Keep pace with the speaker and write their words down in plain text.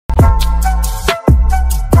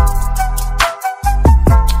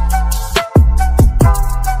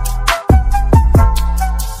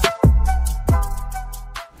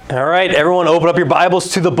right, everyone open up your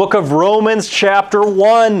Bibles to the book of Romans chapter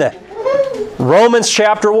 1. Romans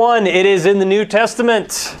chapter 1, it is in the New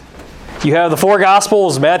Testament. You have the four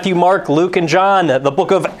Gospels, Matthew, Mark, Luke, and John. The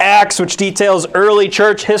book of Acts, which details early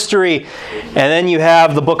church history. And then you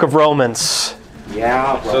have the book of Romans.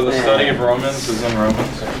 Yeah. So the study of Romans is in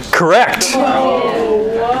Romans? Correct.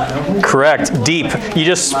 Correct. Deep. You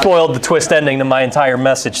just spoiled the twist ending to my entire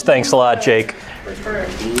message. Thanks a lot, Jake.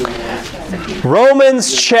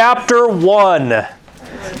 Romans chapter 1.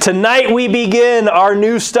 Tonight we begin our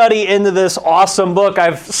new study into this awesome book.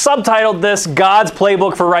 I've subtitled this God's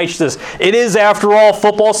Playbook for Righteousness. It is, after all,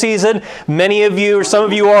 football season. Many of you, or some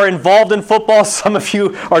of you, are involved in football. Some of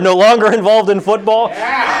you are no longer involved in football.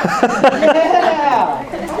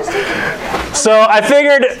 So I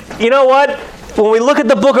figured, you know what? When we look at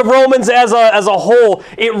the book of Romans as a whole,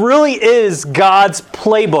 it really is God's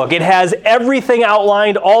playbook. It has everything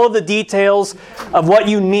outlined, all of the details of what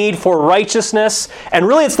you need for righteousness. And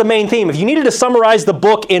really, it's the main theme. If you needed to summarize the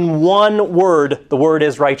book in one word, the word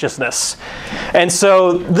is righteousness. And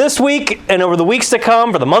so this week and over the weeks to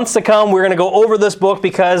come, for the months to come, we're going to go over this book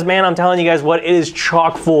because, man, I'm telling you guys what, it is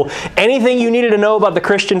chock full. Anything you needed to know about the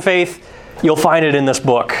Christian faith, you'll find it in this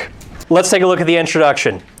book. Let's take a look at the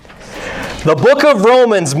introduction. The book of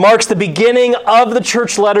Romans marks the beginning of the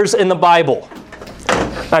church letters in the Bible.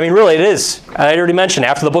 I mean, really, it is. I already mentioned,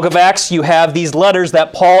 after the book of Acts, you have these letters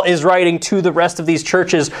that Paul is writing to the rest of these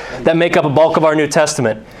churches that make up a bulk of our New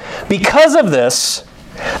Testament. Because of this,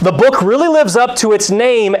 the book really lives up to its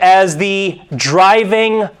name as the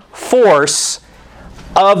driving force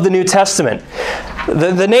of the New Testament.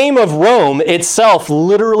 The name of Rome itself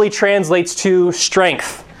literally translates to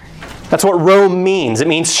strength. That's what Rome means. It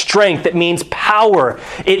means strength. It means power.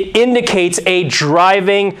 It indicates a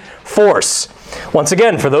driving force. Once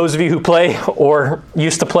again, for those of you who play or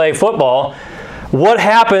used to play football, what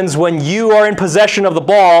happens when you are in possession of the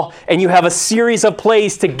ball and you have a series of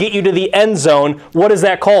plays to get you to the end zone? What is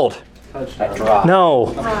that called? A drive. No,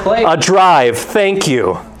 a drive. Thank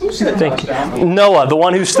you. Thank you. Noah, the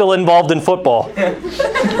one who's still involved in football. A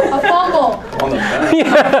fumble.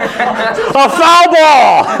 Yeah. A foul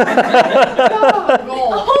ball.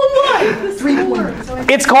 Oh my!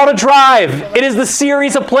 It's called a drive. It is the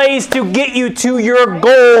series of plays to get you to your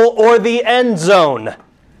goal or the end zone.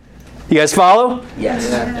 You guys follow? Yes.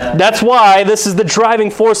 That's why this is the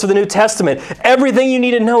driving force of the New Testament. Everything you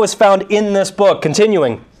need to know is found in this book.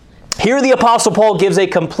 Continuing. Here the Apostle Paul gives a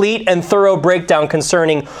complete and thorough breakdown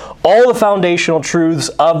concerning all the foundational truths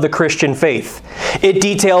of the Christian faith. It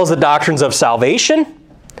details the doctrines of salvation,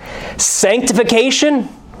 sanctification,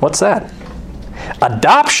 what's that?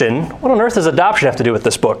 Adoption, what on earth does adoption have to do with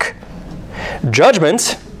this book?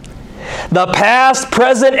 Judgment, the past,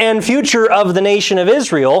 present, and future of the nation of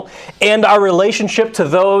Israel, and our relationship to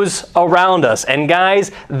those around us. And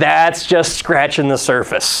guys, that's just scratching the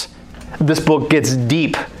surface. This book gets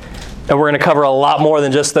deep. And we're going to cover a lot more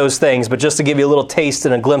than just those things, but just to give you a little taste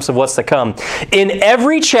and a glimpse of what's to come. In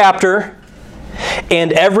every chapter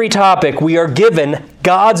and every topic, we are given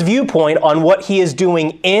God's viewpoint on what He is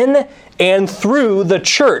doing in and through the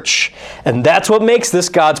church. And that's what makes this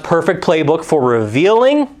God's perfect playbook for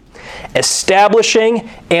revealing, establishing,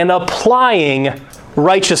 and applying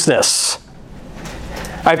righteousness.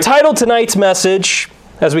 I've titled tonight's message,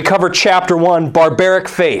 as we cover chapter 1, Barbaric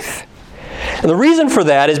Faith. And the reason for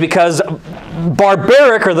that is because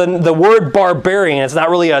barbaric, or the word barbarian, it's not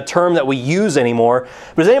really a term that we use anymore.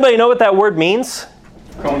 But does anybody know what that word means?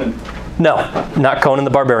 Conan. No, not Conan the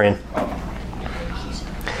Barbarian.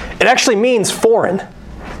 It actually means foreign.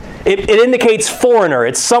 It indicates foreigner.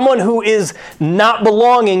 It's someone who is not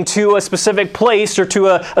belonging to a specific place or to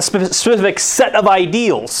a specific set of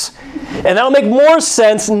ideals. And that'll make more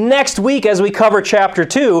sense next week as we cover chapter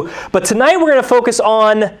 2. But tonight we're going to focus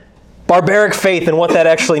on barbaric faith and what that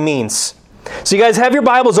actually means. So you guys have your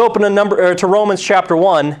Bibles open to Romans chapter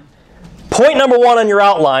 1. Point number 1 on your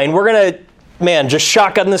outline. We're going to, just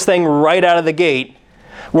shotgun this thing right out of the gate.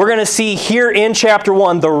 We're going to see here in chapter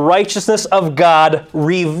 1 the righteousness of God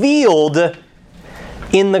revealed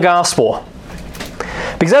in the gospel.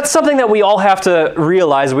 Because that's something that we all have to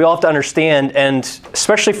realize, we all have to understand, and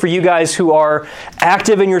especially for you guys who are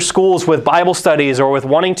active in your schools with Bible studies or with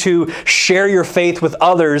wanting to share your faith with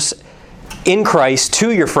others in Christ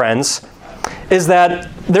to your friends, is that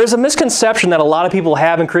there's a misconception that a lot of people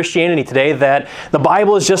have in Christianity today that the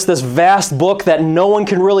Bible is just this vast book that no one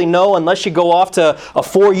can really know unless you go off to a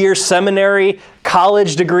 4-year seminary,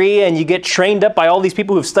 college degree, and you get trained up by all these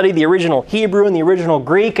people who've studied the original Hebrew and the original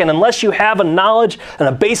Greek, and unless you have a knowledge and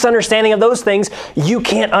a base understanding of those things, you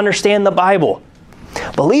can't understand the Bible.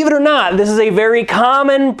 Believe it or not, this is a very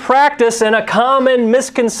common practice and a common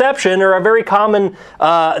misconception or a very common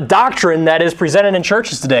doctrine that is presented in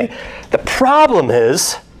churches today. The problem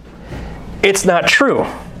is, it's not true.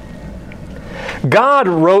 God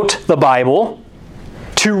wrote the Bible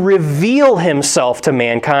to reveal himself to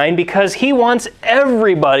mankind because he wants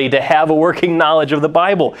everybody to have a working knowledge of the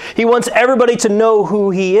Bible. He wants everybody to know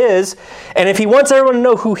who he is. And if he wants everyone to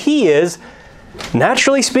know who he is,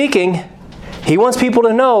 naturally speaking, he wants people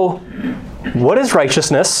to know what is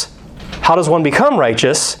righteousness, how does one become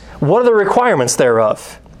righteous, what are the requirements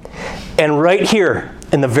thereof. And right here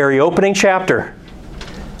in the very opening chapter,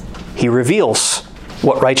 he reveals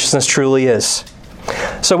what righteousness truly is.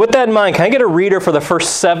 So with that in mind, can I get a reader for the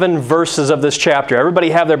first 7 verses of this chapter?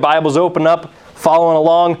 Everybody have their Bibles open up, following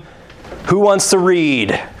along. Who wants to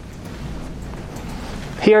read?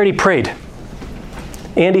 He already prayed.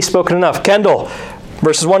 Andy's spoken enough. Kendall,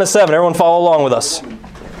 verses 1 to 7. Everyone follow along with us.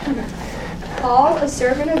 Paul, a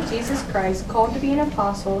servant of Jesus Christ, called to be an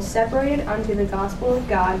apostle, separated unto the gospel of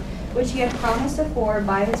God, which he had promised afore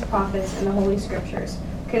by his prophets in the Holy Scriptures,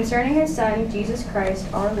 concerning his Son, Jesus Christ,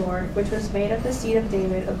 our Lord, which was made of the seed of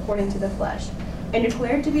David according to the flesh, and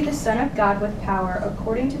declared to be the Son of God with power,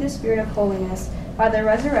 according to the Spirit of holiness, by the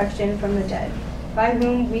resurrection from the dead, by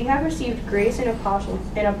whom we have received grace and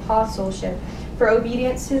apostleship, for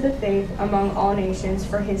obedience to the faith among all nations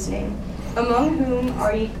for his name, among whom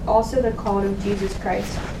are ye also the called of Jesus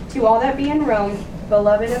Christ. To all that be in Rome,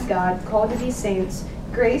 beloved of God, called to be saints,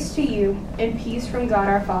 grace to you and peace from God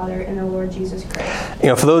our Father and the Lord Jesus Christ. You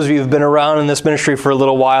know, for those of you who've been around in this ministry for a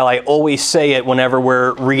little while, I always say it whenever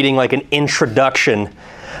we're reading like an introduction.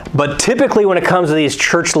 But typically when it comes to these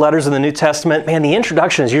church letters in the New Testament, man, the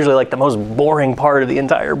introduction is usually like the most boring part of the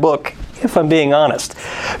entire book, if I'm being honest.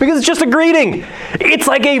 Because it's just a greeting. It's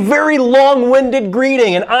like a very long-winded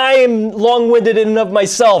greeting, and I am long-winded in and of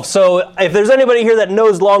myself. So if there's anybody here that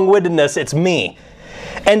knows long-windedness, it's me.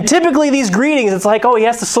 And typically these greetings, it's like, oh, he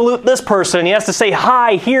has to salute this person, he has to say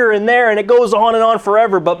hi here and there, and it goes on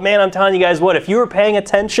forever. But man, I'm telling you guys what, if you were paying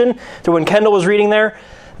attention to when Kendall was reading there,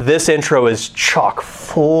 this intro is chock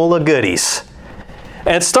full of goodies.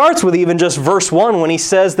 And it starts with even just verse 1 when he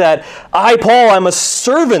says that, I, Paul, I'm a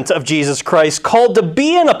servant of Jesus Christ, called to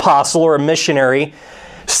be an apostle or a missionary,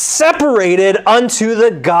 separated unto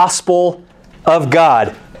the gospel of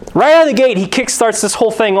God. Right out of the gate, he kickstarts this whole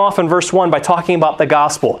thing off in verse 1 by talking about the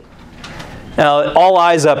gospel. Now, all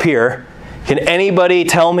eyes up here. Can anybody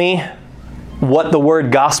tell me what the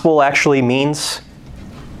word gospel actually means?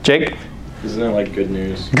 Jake? Isn't it like good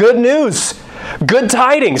news? Good news. Good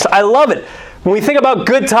tidings. I love it. When we think about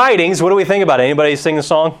good tidings, what do we think about? Anybody sing the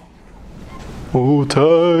song? Oh,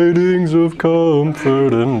 tidings of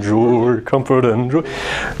comfort and joy, comfort and joy.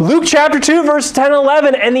 Luke chapter 2, verse 10 and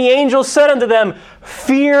 11, and the angel said unto them,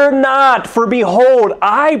 Fear not, for behold,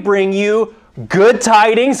 I bring you good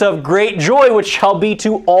tidings of great joy, which shall be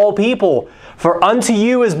to all people. For unto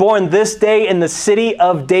you is born this day in the city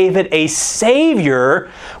of David a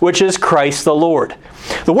Savior, which is Christ the Lord.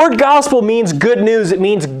 The word gospel means good news. It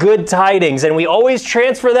means good tidings. And we always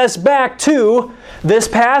transfer this back to this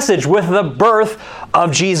passage with the birth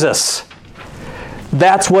of Jesus.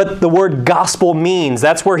 That's what the word gospel means.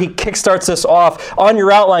 That's where he kickstarts us off. On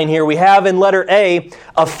your outline here, we have in letter A,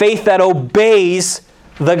 faith that obeys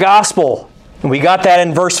the gospel. And we got that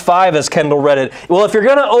in verse 5 as Kendall read it. Well, if you're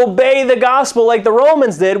going to obey the gospel like the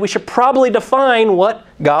Romans did, we should probably define what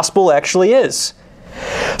gospel actually is.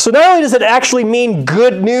 So not only does it actually mean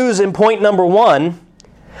good news in point number 1,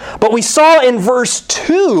 but we saw in verse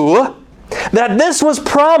 2 that this was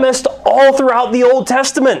promised all throughout the Old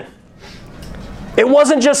Testament. It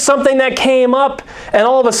wasn't just something that came up and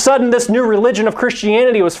all of a sudden this new religion of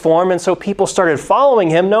Christianity was formed and so people started following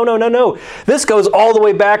him. No. This goes all the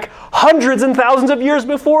way back hundreds and thousands of years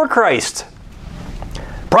before Christ.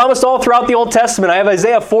 Promised all throughout the Old Testament. I have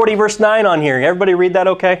Isaiah 40 verse 9 on here. Everybody read that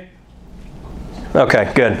okay?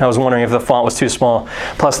 Okay, good. I was wondering if the font was too small.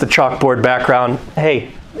 Plus the chalkboard background.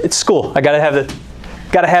 Hey, it's school. I gotta have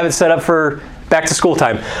it set up for back to school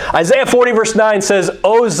time. Isaiah 40 verse 9 says,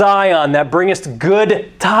 O Zion, that bringest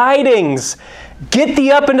good tidings. Get thee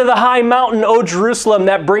up into the high mountain, O Jerusalem,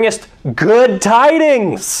 that bringest good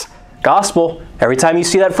tidings. Gospel. Every time you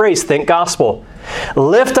see that phrase, think gospel.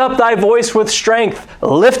 Lift up thy voice with strength.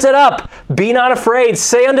 Lift it up. Be not afraid.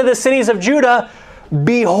 Say unto the cities of Judah,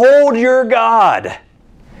 Behold your God.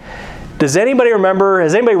 Does anybody remember,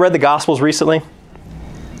 has anybody read the Gospels recently?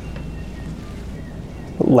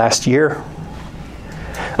 Last year?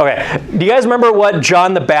 Okay, do you guys remember what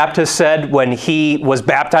John the Baptist said when he was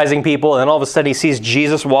baptizing people and then all of a sudden he sees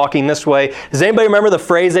Jesus walking this way? Does anybody remember the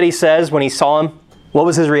phrase that he says when he saw him? what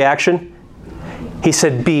was his reaction? He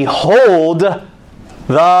said, "Behold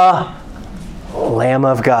the Lamb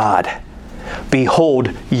of God.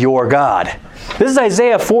 Behold your God." This is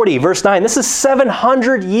Isaiah 40, verse 9. This is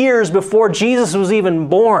 700 years before Jesus was even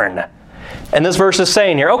born. And this verse is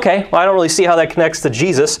saying here, okay, well, I don't really see how that connects to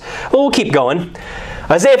Jesus. Well, we'll keep going.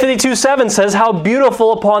 Isaiah 52:7 says, "How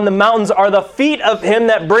beautiful upon the mountains are the feet of him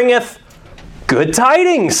that bringeth good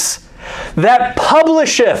tidings, that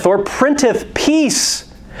publisheth or printeth peace,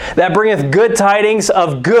 that bringeth good tidings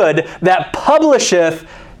of good, that publisheth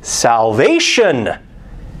salvation."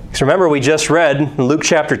 Because remember, we just read in Luke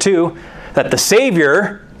chapter 2 that the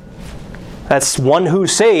Savior, that's one who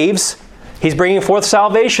saves, he's bringing forth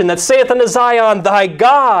salvation, that saith unto Zion, "Thy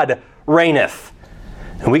God reigneth."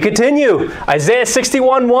 And we continue. Isaiah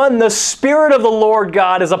 61:1, "The Spirit of the Lord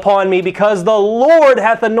God is upon me, because the Lord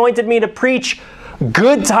hath anointed me to preach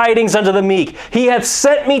good tidings unto the meek. He hath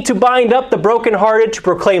sent me to bind up the brokenhearted, to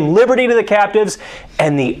proclaim liberty to the captives,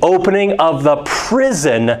 and the opening of the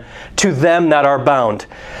prison to them that are bound."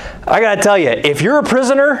 I gotta tell you, if you're a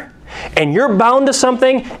prisoner and you're bound to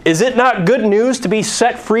something, is it not good news to be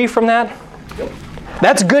set free from that?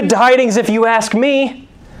 That's good tidings if you ask me.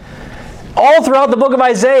 All throughout the book of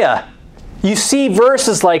Isaiah, you see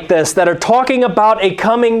verses like this that are talking about a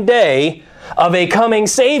coming day of a coming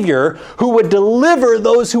Savior who would deliver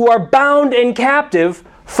those who are bound and captive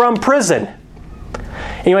from prison.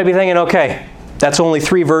 And you might be thinking, okay, that's only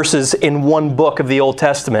 3 verses in one book of the Old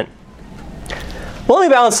Testament. Well, let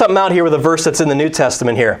me balance something out here with a verse that's in the New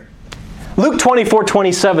Testament here. Luke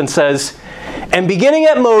 24:27 says, "And beginning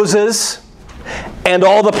at Moses and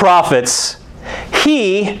all the prophets,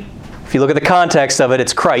 he," if you look at the context of it,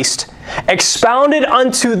 it's Christ, "expounded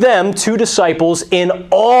unto them," 2 disciples, "in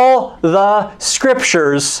all the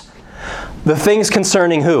Scriptures, the things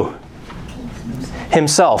concerning" who?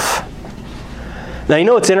 Himself. Now, you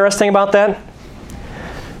know what's interesting about that?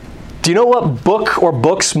 Do you know what book or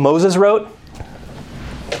books Moses wrote?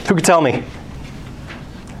 Who could tell me?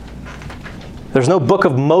 There's no book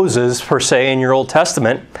of Moses, per se, in your Old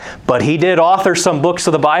Testament, but he did author some books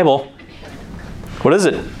of the Bible. What is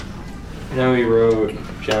it? No, he wrote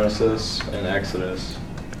Genesis and Exodus.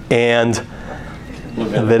 And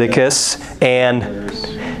Leviticus and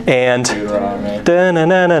Deuteronomy.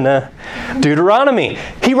 Deuteronomy.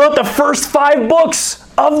 He wrote the first 5 books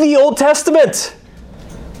of the Old Testament.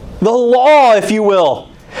 The law, if you will.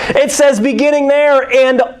 It says beginning there,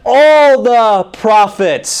 "and all the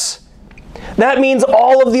prophets." That means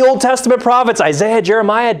all of the Old Testament prophets, Isaiah,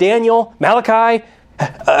 Jeremiah, Daniel, Malachi,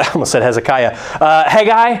 I almost said Hezekiah,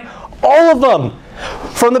 Haggai, all of them.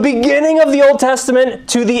 From the beginning of the Old Testament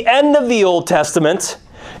to the end of the Old Testament,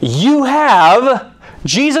 you have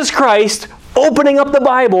Jesus Christ opening up the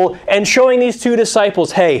Bible and showing these 2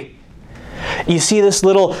 disciples, hey, you see this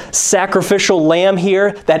little sacrificial lamb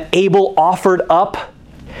here that Abel offered up?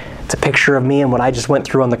 It's a picture of me and what I just went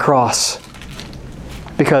through on the cross.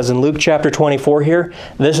 Because in Luke chapter 24 here,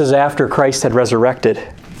 this is after Christ had resurrected.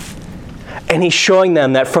 And he's showing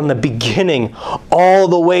them that from the beginning all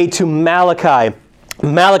the way to Malachi.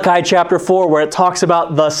 Malachi chapter 4, where it talks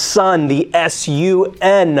about the Son, the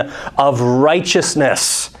S-U-N of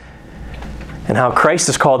righteousness. And how Christ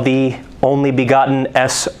is called the only begotten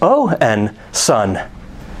S-O-N, Son.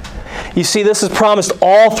 You see, this is promised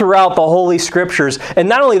all throughout the Holy Scriptures. And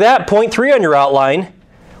not only that, point 3 on your outline,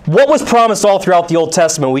 what was promised all throughout the Old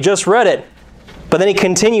Testament? We just read it. But then he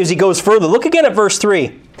continues, he goes further. Look again at verse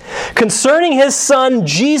 3. "Concerning his Son,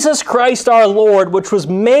 Jesus Christ our Lord, which was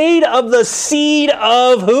made of the seed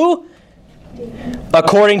of" who?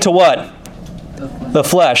 According to what? The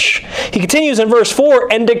flesh. He continues in verse 4,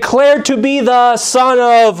 "and declared to be the Son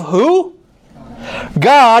of" who?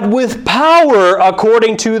 God, with power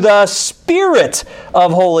according to the Spirit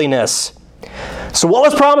of holiness. So what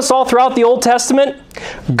was promised all throughout the Old Testament?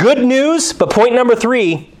 Good news, but point number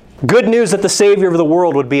 3, good news that the Savior of the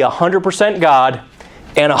world would be 100% God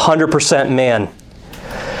and 100% man.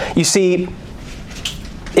 You see,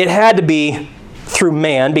 it had to be through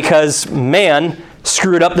man because man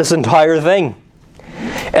screwed up this entire thing.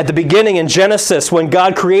 At the beginning in Genesis, when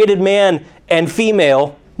God created man and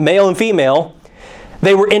female, male and female,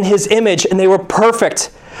 they were in his image and they were perfect.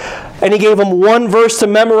 And he gave them one verse to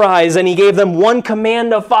memorize, and he gave them one command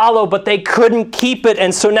to follow, but they couldn't keep it.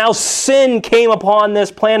 And so now sin came upon this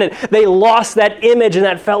planet. They lost that image and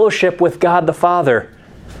that fellowship with God the Father.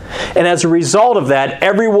 And as a result of that,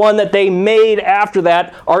 everyone that they made after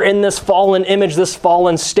that are in this fallen image, this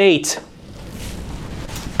fallen state.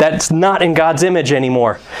 That's not in God's image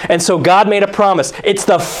anymore. And so God made a promise. It's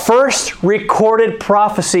the first recorded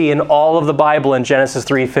prophecy in all of the Bible in Genesis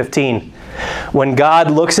 3:15. When God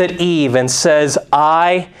looks at Eve and says,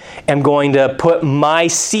 I am going to put my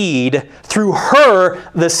seed, through her,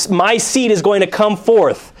 my seed is going to come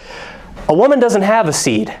forth. A woman doesn't have a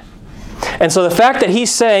seed. And so the fact that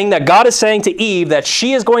he's saying, that God is saying to Eve that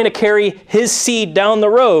she is going to carry his seed down the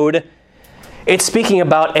road, it's speaking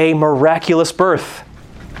about a miraculous birth.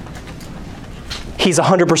 He's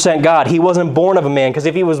 100% God. He wasn't born of a man, because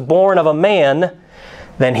if he was born of a man,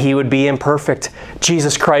 then he would be imperfect.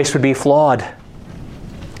 Jesus Christ would be flawed.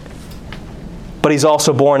 But he's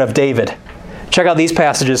also born of David. Check out these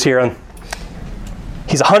passages here.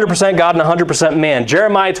 He's 100% God and 100% man.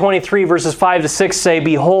 Jeremiah 23 verses 5 to 6 say,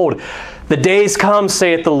 Behold, the days come,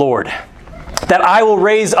 saith the Lord, that I will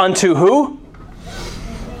raise unto who?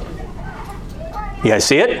 You guys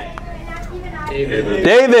see it?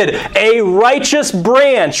 David, a righteous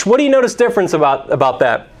branch. What do you notice difference about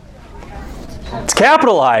that? It's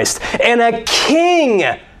capitalized. And a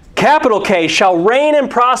king, capital K, shall reign and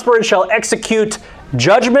prosper and shall execute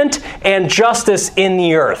judgment and justice in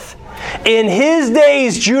the earth. In his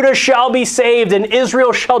days Judah shall be saved and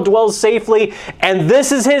Israel shall dwell safely, and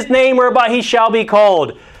this is his name whereby he shall be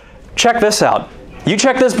called. Check this out. You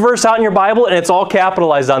check this verse out in your Bible and it's all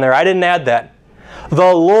capitalized on there. I didn't add that.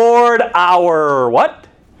 The Lord our what?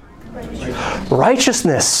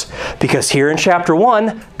 Righteousness. Because here in chapter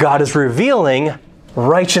 1, God is revealing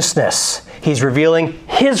righteousness. He's revealing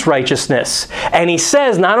his righteousness. And he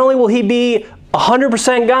says not only will he be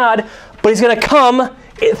 100% God, but he's going to come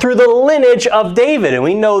through the lineage of David. And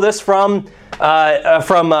we know this from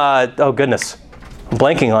oh goodness, I'm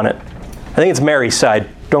blanking on it. I think it's Mary's side.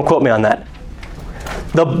 Don't quote me on that.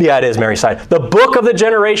 Yeah, it is Mary's side. The book of the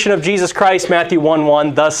generation of Jesus Christ, Matthew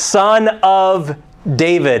 1:1, the son of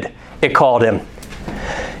David, it called him.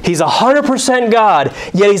 He's 100% God,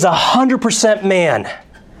 yet he's 100% man.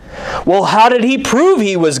 Well, how did he prove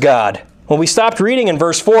he was God? Well, we stopped reading in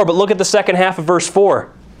verse 4, but look at the second half of verse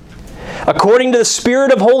 4. According to the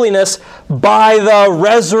Spirit of holiness, by the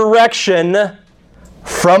resurrection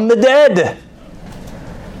from the dead.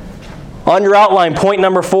 On your outline, point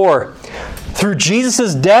number 4. Through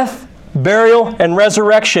Jesus' death, burial, and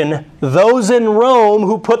resurrection, those in Rome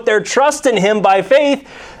who put their trust in him by faith,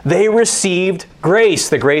 they received grace.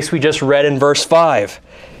 The grace we just read in verse 5.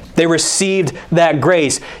 They received that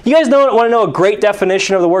grace. You guys want to know a great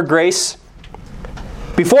definition of the word grace?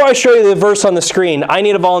 Before I show you the verse on the screen, I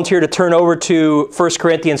need a volunteer to turn over to 1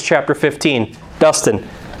 Corinthians chapter 15. Dustin.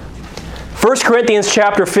 1 Corinthians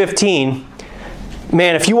chapter 15.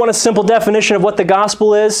 Man, if you want a simple definition of what the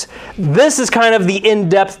gospel is, this is kind of the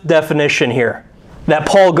in-depth definition here that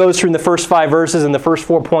Paul goes through in the first 5 verses and the first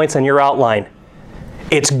 4 points on your outline.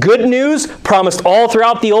 It's good news promised all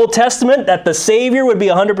throughout the Old Testament that the Savior would be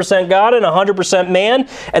 100% God and 100% man,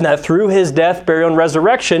 and that through his death, burial, and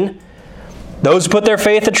resurrection, those who put their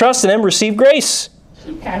faith and trust in him receive grace.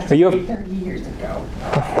 He passed away 30 years ago.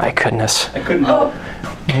 Oh, my goodness. I couldn't help.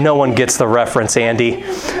 No one gets the reference, Andy.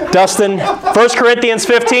 Dustin, 1 Corinthians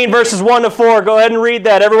 15, verses 1 to 4. Go ahead and read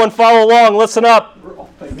that. Everyone follow along. Listen up.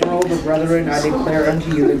 Moreover, brethren, I declare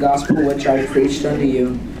unto you the gospel which I preached unto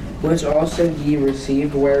you, which also ye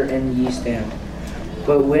received, wherein ye stand.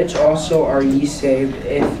 But which also are ye saved,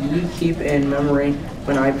 if ye keep in memory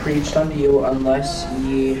when I preached unto you, unless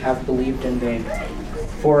ye have believed in vain.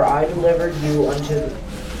 For I delivered you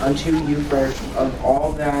unto you first of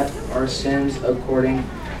all that are sins according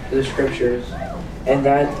to the Scriptures, and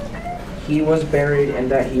that he was buried, and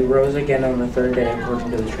that he rose again on the third day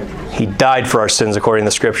according to the Scriptures. He died for our sins according to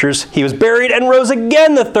the Scriptures. He was buried and rose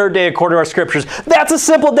again the third day according to our Scriptures. That's a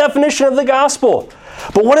simple definition of the gospel.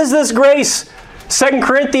 But what is this grace? 2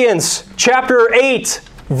 Corinthians chapter 8,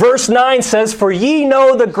 verse 9 says, For ye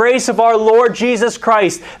know the grace of our Lord Jesus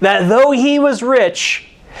Christ, that though he was rich,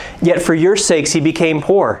 yet for your sakes he became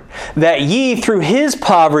poor, that ye through his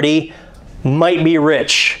poverty might be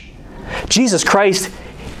rich. Jesus Christ,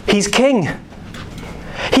 he's king.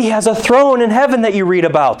 He has a throne in heaven that you read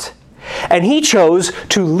about. And he chose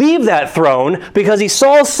to leave that throne because he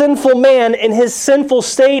saw sinful man in his sinful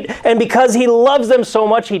state, and because he loves them so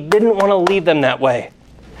much, he didn't want to leave them that way.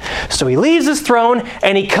 So he leaves his throne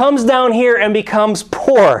and he comes down here and becomes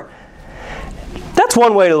poor. That's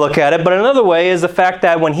one way to look at it, but another way is the fact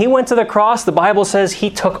that when he went to the cross, the Bible says he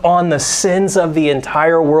took on the sins of the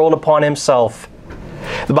entire world upon himself.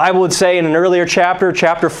 The Bible would say in an earlier chapter,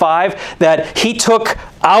 chapter 5, that he took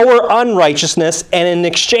our unrighteousness and in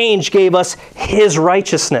exchange gave us his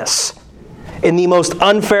righteousness in the most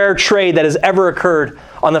unfair trade that has ever occurred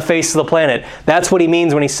on the face of the planet. That's what he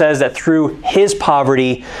means when he says that through his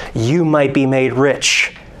poverty, you might be made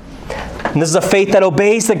rich. And this is a faith that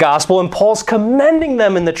obeys the gospel, and Paul's commending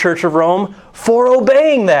them in the Church of Rome for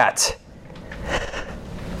obeying that.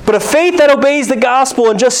 But a faith that obeys the gospel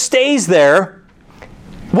and just stays there,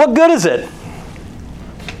 what good is it?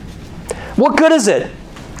 What good is it?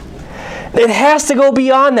 It has to go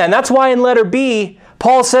beyond that. And that's why in letter B,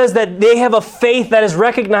 Paul says that they have a faith that is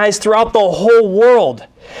recognized throughout the whole world.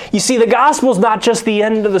 You see, the gospel is not just the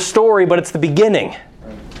end of the story, but it's the beginning.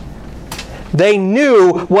 They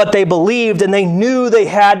knew what they believed, and they knew they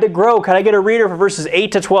had to grow. Can I get a reader for verses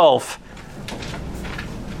 8 to 12?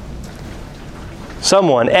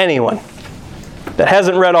 Someone, anyone that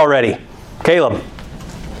hasn't read already. Caleb.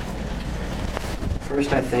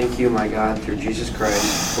 First, I thank you, my God, through Jesus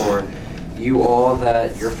Christ, for you all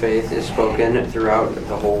that your faith is spoken throughout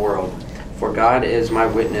the whole world. For God is my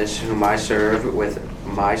witness, whom I serve with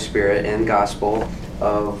my spirit and gospel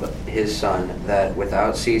of his Son, that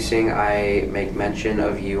without ceasing I make mention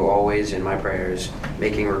of you always in my prayers,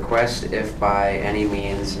 making request if by any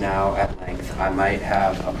means now at length I might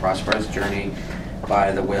have a prosperous journey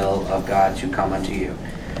by the will of God to come unto you.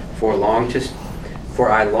 For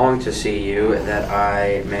I long to see you, that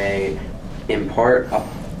I may impart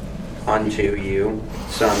unto you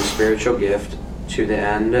some spiritual gift, to the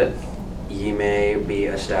end ye may be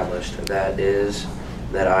established. That is,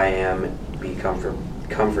 that I am be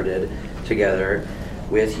comforted together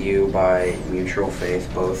with you by mutual faith,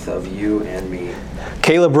 both of you and me.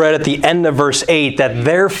 Caleb read at the end of verse 8 that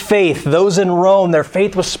their faith, those in Rome, their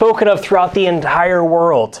faith was spoken of throughout the entire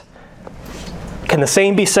world. Can the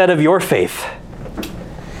same be said of your faith?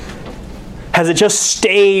 Has it just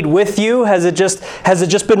stayed with you? Has it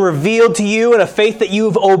just been revealed to you in a faith that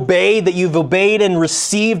you've obeyed and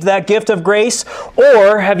received that gift of grace?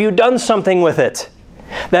 Or have you done something with it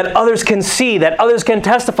that others can see, that others can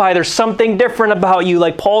testify there's something different about you,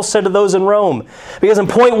 like Paul said to those in Rome? Because in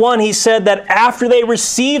point 1, he said that after they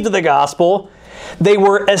received the gospel, they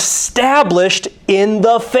were established in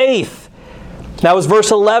the faith. That was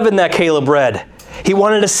verse 11 that Caleb read. He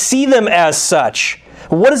wanted to see them as such.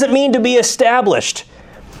 What does it mean to be established?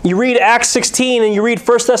 You read Acts 16 and you read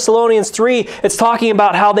 1 Thessalonians 3, it's talking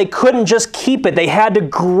about how they couldn't just keep it. They had to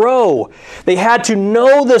grow. They had to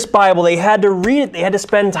know this Bible. They had to read it. They had to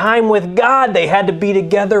spend time with God. They had to be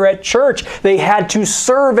together at church. They had to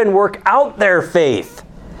serve and work out their faith.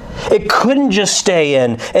 It couldn't just stay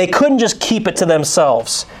in. They couldn't just keep it to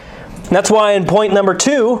themselves. And that's why in point number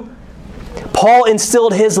 2, Paul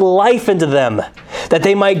instilled his life into them, that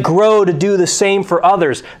they might grow to do the same for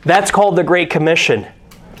others. That's called the Great Commission.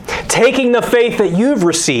 Taking the faith that you've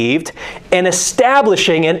received and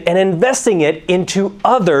establishing it and investing it into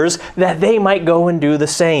others that they might go and do the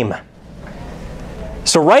same.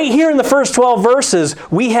 So right here in the first 12 verses,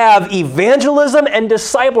 we have evangelism and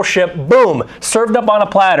discipleship, boom, served up on a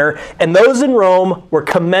platter, and those in Rome were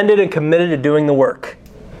commended and committed to doing the work.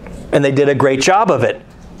 And they did a great job of it.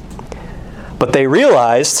 But they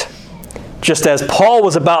realized, just as Paul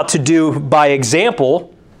was about to do by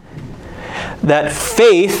example, that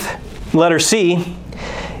faith, letter C,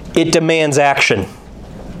 it demands action.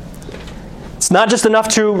 It's not just enough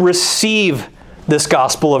to receive this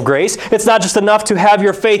gospel of grace. It's not just enough to have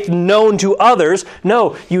your faith known to others.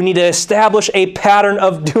 No, you need to establish a pattern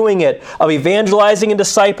of doing it, of evangelizing and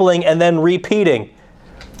discipling and then repeating.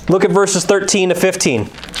 Look at verses 13 to 15.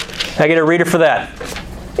 I get a reader for that.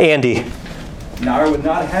 Andy. Now I would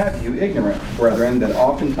not have you ignorant, brethren, that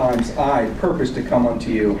oftentimes I purposed to come unto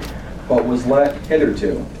you, but was let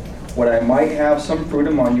hitherto, what I might have some fruit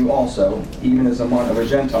among you also, even as among other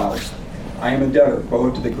Gentiles. I am a debtor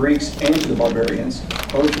both to the Greeks and to the barbarians,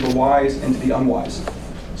 both to the wise and to the unwise.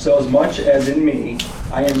 So as much as in me,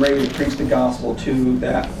 I am ready to preach the gospel to you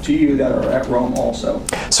that are at Rome also.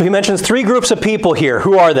 So he mentions 3 groups of people here.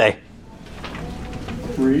 Who are they?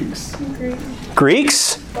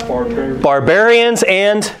 Greeks? Barbarians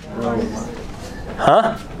and?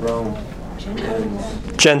 Rome.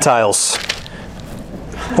 Gentiles.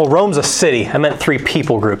 Well, Rome's a city. I meant 3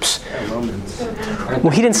 people groups.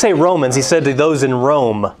 Well, he didn't say Romans. He said to those in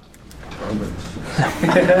Rome. But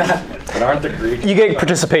aren't the Greeks? You get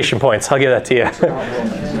participation points. I'll give that to you.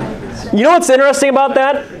 You know what's interesting about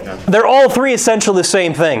that? They're all 3 essentially the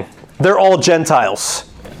same thing. They're all Gentiles.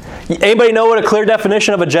 Anybody know what a clear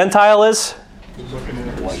definition of a Gentile is?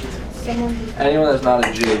 Anyone that's not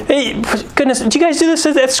a Jew. Hey, goodness, do you guys do this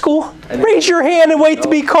at school? Raise your hand and wait to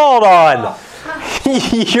be called on.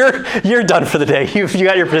 You're done for the day. You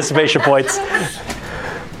got your participation points.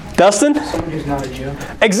 Dustin? Someone who's not a Jew.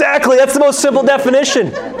 Exactly. That's the most simple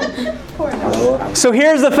definition. So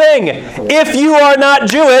here's the thing. If you are not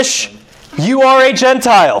Jewish, you are a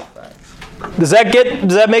Gentile. Does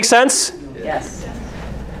that make sense? Yes.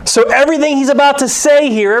 So everything he's about to say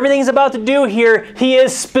here, everything he's about to do here, he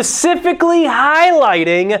is specifically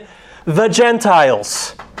highlighting the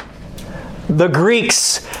Gentiles, the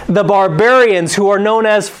Greeks, the barbarians who are known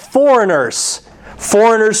as foreigners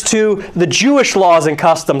to the Jewish laws and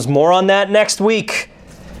customs. More on that next week.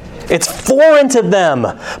 It's foreign to them,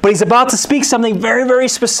 but he's about to speak something very, very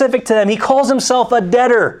specific to them. He calls himself a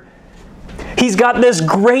debtor. He's got this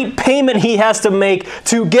great payment he has to make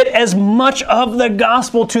to get as much of the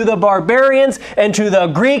gospel to the barbarians and to the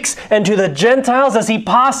Greeks and to the Gentiles as he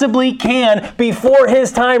possibly can before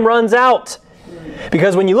his time runs out.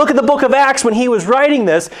 Because when you look at the book of Acts, when he was writing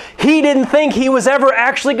this, he didn't think he was ever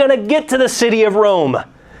actually going to get to the city of Rome.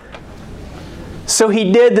 So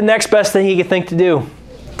he did the next best thing he could think to do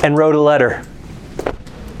and wrote a letter.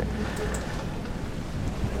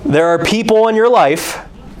 There are people in your life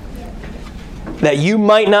that you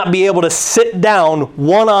might not be able to sit down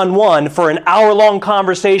one-on-one for an hour-long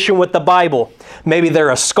conversation with the Bible. Maybe they're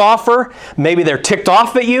a scoffer. Maybe they're ticked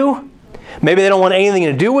off at you. Maybe they don't want anything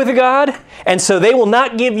to do with God. And so they will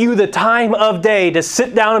not give you the time of day to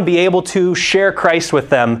sit down and be able to share Christ with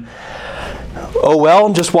them. Oh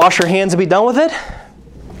well, just wash your hands and be done with it?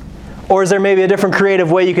 Or is there maybe a different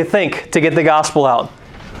creative way you could think to get the gospel out?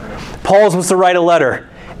 Paul was to write a letter.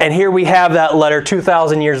 And here we have that letter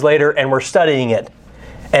 2,000 years later, and we're studying it.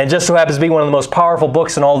 And it just so happens to be one of the most powerful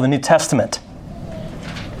books in all of the New Testament.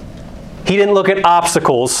 He didn't look at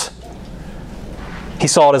obstacles. He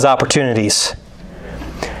saw it as opportunities.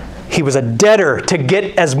 He was a debtor to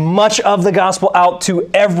get as much of the gospel out to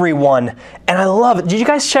everyone. And I love it. Did you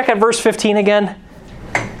guys check out verse 15 again?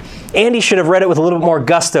 Andy should have read it with a little bit more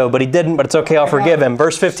gusto, but he didn't, but it's okay, I'll forgive him.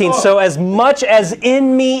 Verse 15, so as much as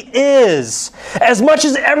in me is, as much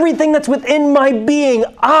as everything that's within my being,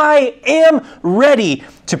 I am ready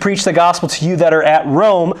to preach the gospel to you that are at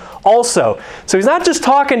Rome also. So he's not just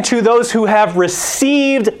talking to those who have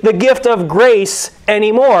received the gift of grace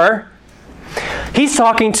anymore. He's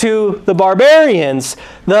talking to the barbarians,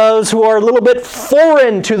 those who are a little bit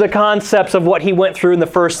foreign to the concepts of what he went through in the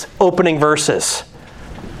first opening verses.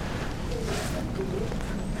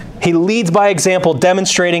 He leads by example,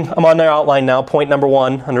 demonstrating, I'm on their outline now, point number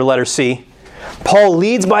 1 under letter C. Paul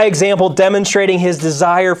leads by example, demonstrating his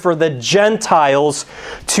desire for the Gentiles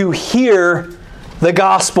to hear the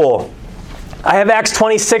gospel. I have Acts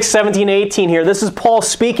 26, 17, 18 here. This is Paul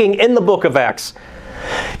speaking in the book of Acts.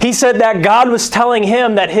 He said that God was telling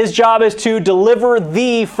him that his job is to deliver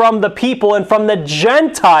thee from the people and from the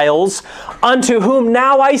Gentiles unto whom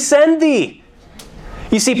now I send thee.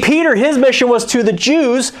 You see, Peter, his mission was to the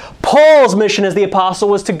Jews. Paul's mission as the apostle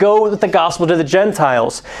was to go with the gospel to the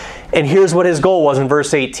Gentiles. And here's what his goal was in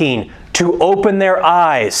verse 18. To open their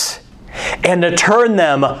eyes and to turn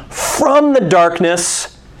them from the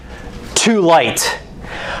darkness to light.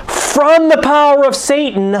 From the power of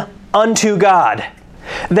Satan unto God.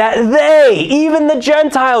 That they, even the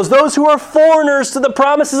Gentiles, those who are foreigners to the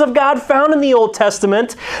promises of God found in the Old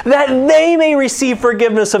Testament, that they may receive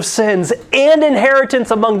forgiveness of sins and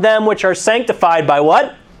inheritance among them which are sanctified by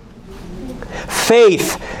what?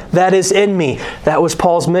 Faith that is in me. That was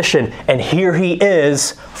Paul's mission. And here he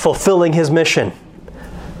is fulfilling his mission.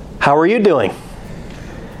 How are you doing?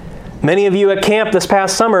 Many of you at camp this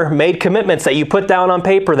past summer made commitments that you put down on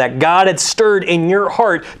paper that God had stirred in your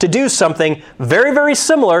heart to do something very, very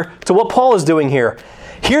similar to what Paul is doing here.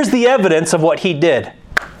 Here's the evidence of what he did.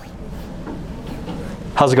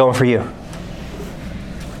 How's it going for you?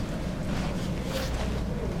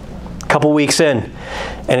 A couple weeks in,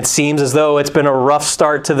 and it seems as though it's been a rough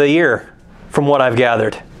start to the year from what I've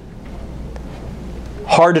gathered.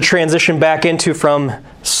 Hard to transition back into from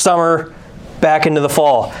summer back into the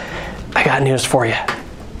fall. I got news for you.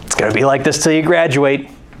 It's going to be like this till you graduate.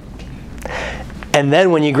 And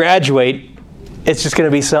then when you graduate, it's just going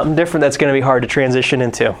to be something different that's going to be hard to transition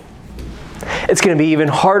into. It's going to be even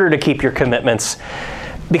harder to keep your commitments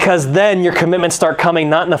because then your commitments start coming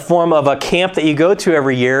not in the form of a camp that you go to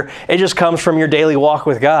every year. It just comes from your daily walk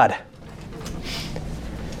with God.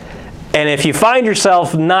 And if you find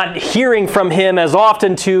yourself not hearing from Him as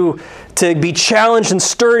often to be challenged and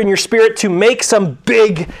stirred in your spirit to make some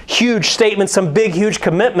big, huge statement, some big, huge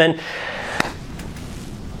commitment,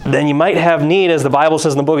 then you might have need, as the Bible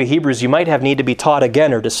says in the book of Hebrews, you might have need to be taught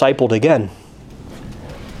again or discipled again.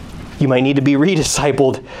 You might need to be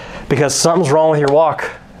rediscipled because something's wrong with your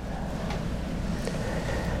walk.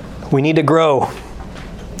 We need to grow.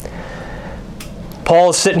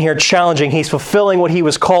 Paul is sitting here challenging. He's fulfilling what he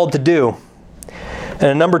was called to do.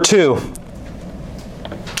 And number 2,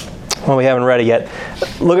 well, we haven't read it yet.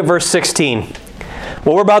 Look at verse 16.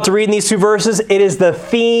 What we're about to read in these 2 verses, it is the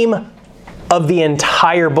theme of the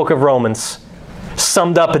entire book of Romans,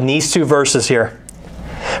 summed up in these 2 verses here.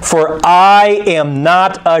 For I am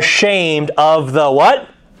not ashamed of the what?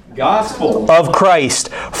 Gospel. Of Christ.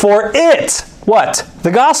 For it, what?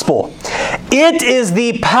 The gospel. It is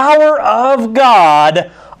the power of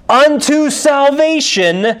God unto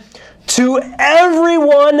salvation to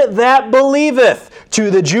everyone that believeth,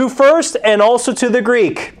 to the Jew first and also to the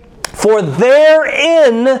Greek. For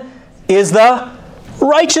therein is the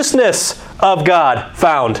righteousness of God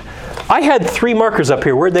found. I had 3 markers up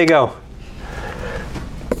here. Where'd they go?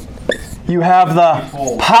 You have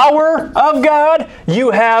the power of God.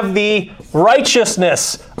 You have the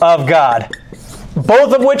righteousness of God.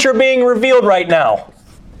 Both of which are being revealed right now.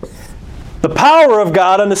 The power of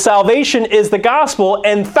God unto salvation is the gospel,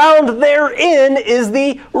 and found therein is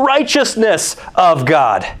the righteousness of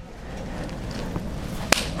God.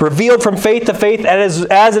 Revealed from faith to faith, as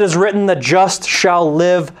it is written, the just shall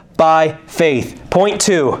live by faith. Point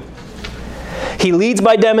 2. He leads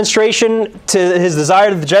by demonstration to his desire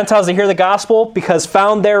to the Gentiles to hear the gospel, because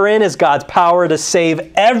found therein is God's power to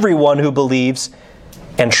save everyone who believes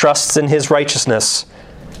and trusts in his righteousness.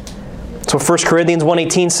 So 1 Corinthians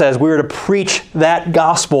 1:18 says we are to preach that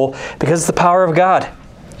gospel because it's the power of God.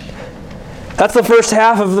 That's the first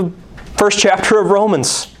half of the first chapter of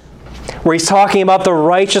Romans, where he's talking about the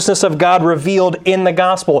righteousness of God revealed in the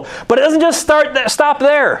gospel. But it doesn't just stop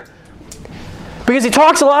there. Because he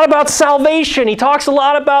talks a lot about salvation. He talks a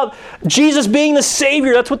lot about Jesus being the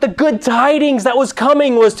Savior. That's what the good tidings that was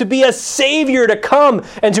coming was, to be a Savior, to come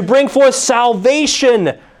and to bring forth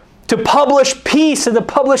salvation, to publish peace and to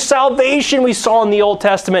publish salvation we saw in the Old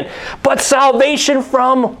Testament. But salvation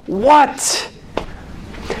from what?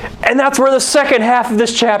 And that's where the second half of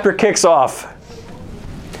this chapter kicks off.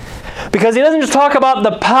 Because he doesn't just talk about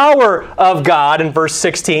the power of God in verse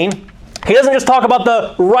 16. He doesn't just talk about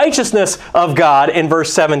the righteousness of God in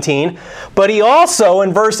verse 17, but he also,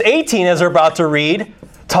 in verse 18, as we're about to read,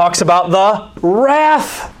 talks about the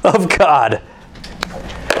wrath of God.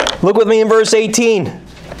 Look with me in verse 18.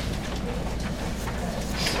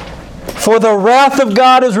 For the wrath of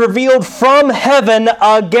God is revealed from heaven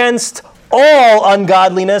against all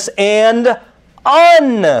ungodliness and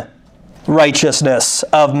unrighteousness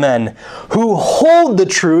of men who hold the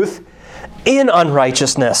truth in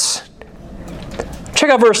unrighteousness. Check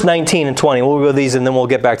out verse 19 and 20. We'll go these and then we'll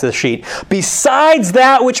get back to the sheet. Because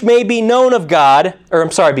that which may be known of God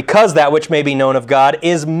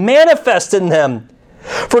is manifest in them.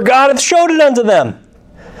 For God hath showed it unto them.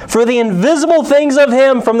 For the invisible things of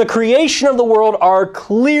him from the creation of the world are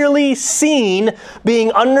clearly seen,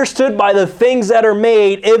 being understood by the things that are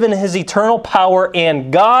made, even his eternal power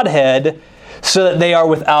and Godhead, so that they are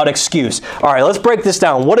without excuse. All right, let's break this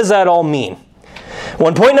down. What does that all mean?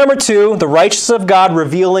 Well, point number 2, the righteousness of God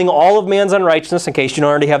revealing all of man's unrighteousness, in case you don't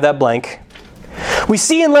already have that blank. We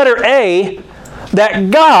see in letter A that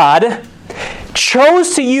God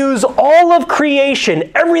chose to use all of creation,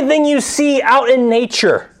 everything you see out in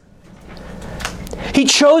nature. He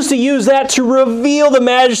chose to use that to reveal the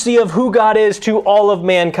majesty of who God is to all of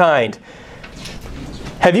mankind.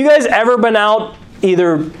 Have you guys ever been out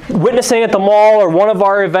either witnessing at the mall or one of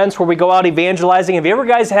our events where we go out evangelizing? Have you ever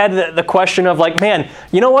guys had the question of like, man,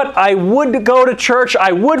 you know what? I would go to church.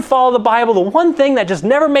 I would follow the Bible. The one thing that just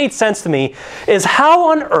never made sense to me is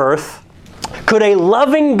how on earth could a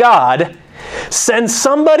loving God send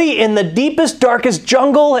somebody in the deepest, darkest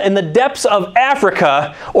jungle in the depths of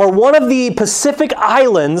Africa or one of the Pacific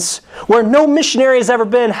Islands where no missionary has ever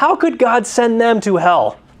been? How could God send them to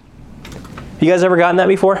hell? You guys ever gotten that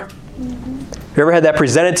before? You ever had that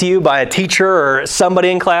presented to you by a teacher or somebody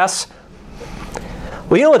in class?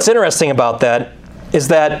 Well, you know what's interesting about that is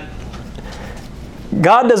that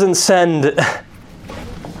God doesn't send...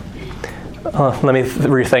 let me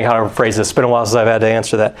rethink how to phrase this. It's been a while since I've had to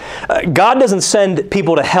answer that. God doesn't send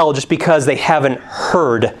people to hell just because they haven't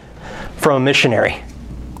heard from a missionary.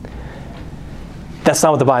 That's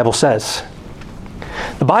not what the Bible says.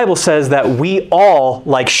 The Bible says that we all,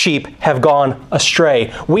 like sheep, have gone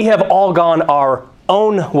astray. We have all gone our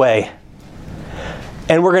own way.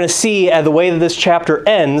 And we're going to see, at the way that this chapter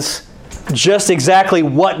ends, just exactly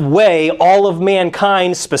what way all of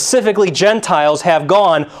mankind, specifically Gentiles, have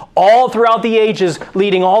gone all throughout the ages,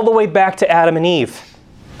 leading all the way back to Adam and Eve.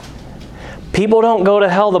 People don't go to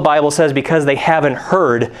hell, the Bible says, because they haven't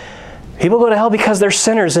heard. People go to hell because they're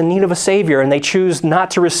sinners in need of a Savior, and they choose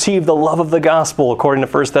not to receive the love of the gospel, according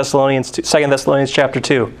to 2 Thessalonians chapter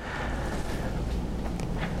 2.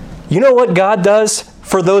 You know what God does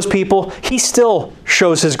for those people, he still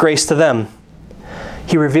shows his grace to them.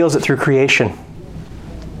 He reveals it through creation.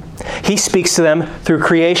 He speaks to them through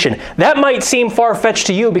creation. That might seem far-fetched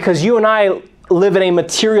to you because you and I live in a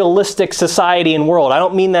materialistic society and world. I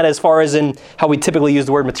don't mean that as far as in how we typically use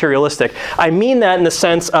the word materialistic. I mean that in the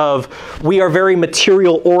sense of we are very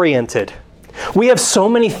material-oriented. We have so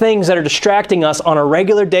many things that are distracting us on a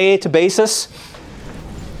regular day-to basis,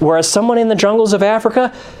 whereas someone in the jungles of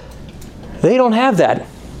Africa, they don't have that.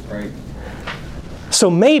 Right. So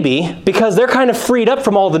maybe, because they're kind of freed up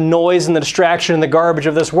from all the noise and the distraction and the garbage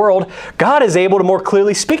of this world, God is able to more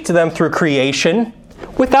clearly speak to them through creation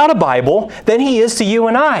without a Bible than He is to you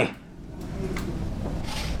and I.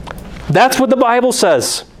 That's what the Bible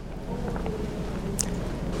says.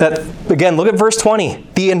 That, again, look at verse 20.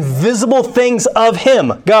 The invisible things of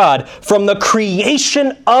Him, God, from the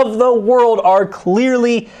creation of the world are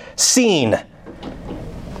clearly seen.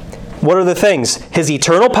 What are the things? His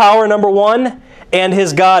eternal power, number one, and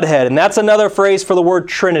His Godhead. And that's another phrase for the word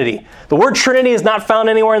Trinity. The word Trinity is not found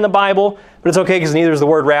anywhere in the Bible, but it's okay because neither is the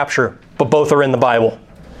word rapture, but both are in the Bible.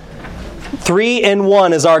 3 in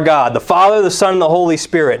 1 is our God, the Father, the Son, and the Holy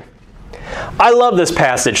Spirit. I love this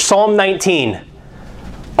passage, Psalm 19.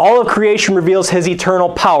 All of creation reveals His eternal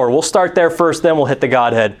power. We'll start there first, then we'll hit the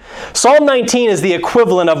Godhead. Psalm 19 is the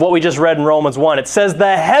equivalent of what we just read in Romans 1. It says,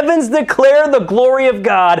 the heavens declare the glory of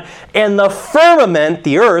God, and the firmament,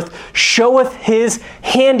 the earth, showeth His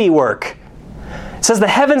handiwork. It says the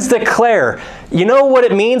heavens declare. You know what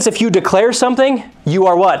it means if you declare something? You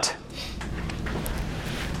are what?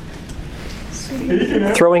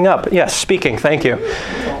 Throwing up. Yes, speaking. Thank you.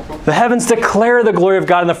 The heavens declare the glory of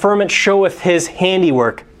God, and the firmament showeth His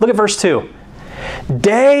handiwork. Look at verse 2.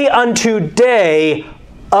 Day unto day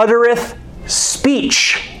uttereth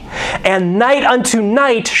speech, and night unto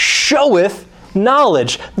night showeth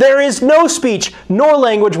knowledge. There is no speech nor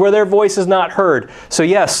language where their voice is not heard. So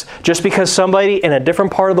yes, just because somebody in a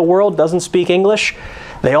different part of the world doesn't speak English,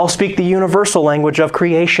 they all speak the universal language of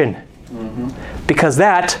creation. Because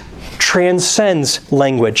that transcends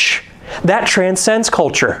language. That transcends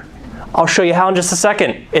culture. I'll show you how in just a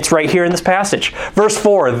second. It's right here in this passage. Verse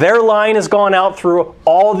 4, their line has gone out through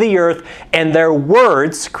all the earth, and their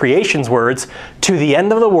words, creation's words, to the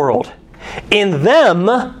end of the world. In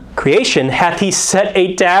them, creation, hath He set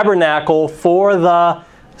a tabernacle for the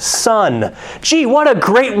sun. Gee, what a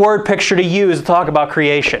great word picture to use to talk about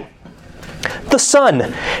creation. The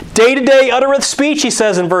sun. Day to day uttereth speech, He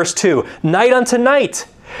says in verse 2. Night unto night.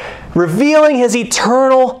 Revealing His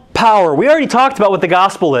eternal power. We already talked about what the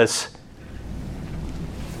gospel is.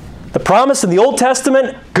 The promise in the Old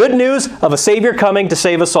Testament, good news of a Savior coming to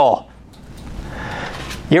save us all.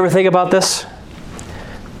 You ever think about this?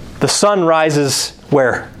 The sun rises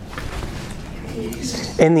where?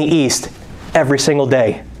 In the east every single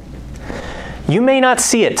day. You may not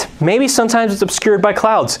see it. Maybe sometimes it's obscured by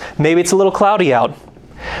clouds. Maybe it's a little cloudy out.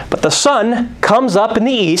 But the sun comes up in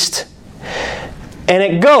the east, and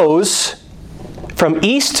it goes from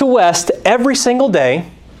east to west every single day,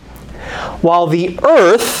 while the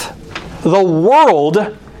earth, the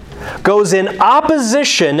world, goes in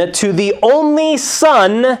opposition to the only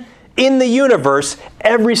sun in the universe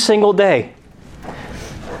every single day.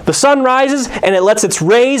 The sun rises and it lets its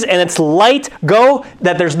rays and its light go,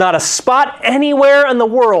 that there's not a spot anywhere in the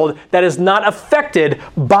world that is not affected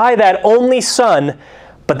by that only sun.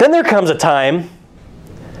 But then there comes a time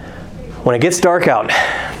when it gets dark out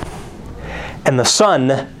and the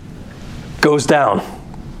sun goes down.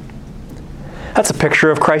 That's a picture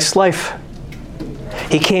of Christ's life.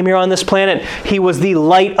 He came here on this planet. He was the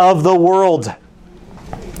light of the world.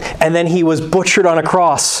 And then He was butchered on a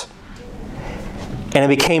cross. And it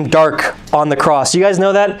became dark on the cross. You guys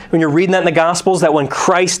know that? When you're reading that in the Gospels, that when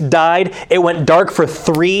Christ died, it went dark for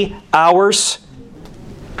 3 hours.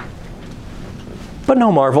 But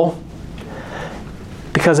no marvel,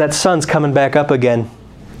 because that sun's coming back up again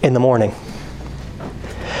in the morning.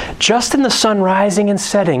 Just in the sun rising and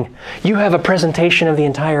setting, you have a presentation of the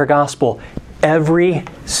entire gospel every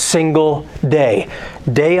single day.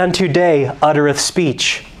 Day unto day uttereth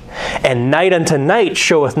speech, and night unto night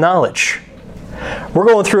showeth knowledge. We're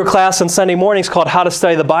going through a class on Sunday mornings called How to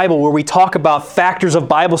Study the Bible, where we talk about factors of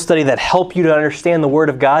Bible study that help you to understand the Word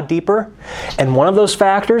of God deeper. And one of those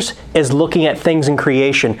factors is looking at things in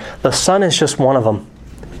creation. The sun is just one of them.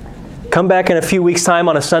 Come back in a few weeks' time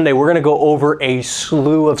on a Sunday. We're going to go over a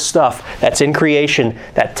slew of stuff that's in creation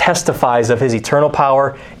that testifies of His eternal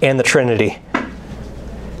power and the Trinity.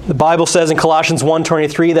 The Bible says in Colossians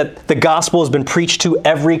 1:23 that the gospel has been preached to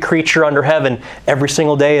every creature under heaven. Every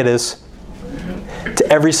single day it is. To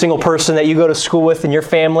every single person that you go to school with in your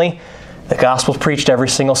family, The gospel's preached every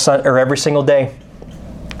single every single day.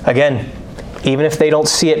 Again, even if they don't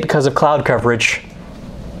see it because of cloud coverage,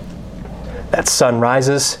 that sun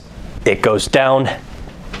rises, it goes down,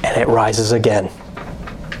 and it rises again.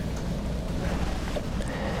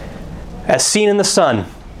 As seen in the sun.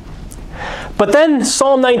 But then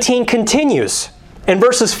Psalm 19 continues. In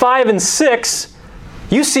verses 5 and 6,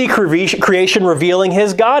 you see creation revealing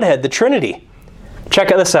His Godhead, the Trinity. Check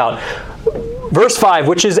this out. Verse 5,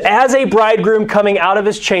 which is as a bridegroom coming out of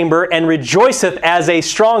his chamber and rejoiceth as a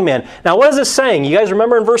strong man. Now what is this saying? You guys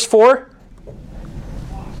remember in verse 4?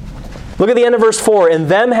 Look at the end of verse 4. In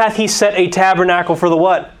them hath He set a tabernacle for the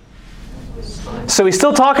what? So he's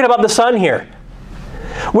still talking about the sun here.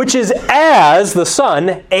 Which is as the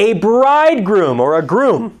sun, a bridegroom or a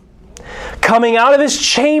groom coming out of his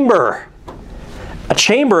chamber. A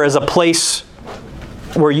chamber is a place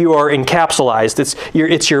where you are encapsulated.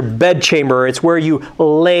 It's your bed chamber. It's where you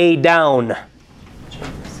lay down.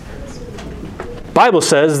 The Bible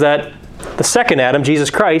says that the second Adam, Jesus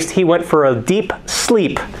Christ, He went for a deep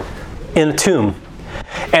sleep in the tomb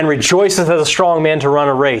and rejoiceth as a strong man to run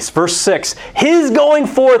a race. Verse 6, His going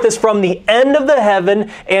forth is from the end of the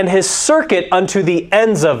heaven, and His circuit unto the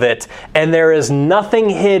ends of it, and there is nothing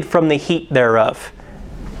hid from the heat thereof.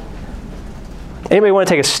 Anybody want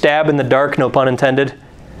to take a stab in the dark, no pun intended?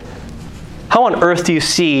 How on earth do you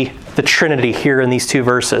see the Trinity here in these two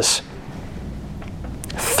verses?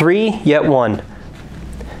 3 yet one.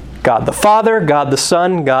 God the Father, God the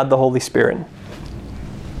Son, God the Holy Spirit.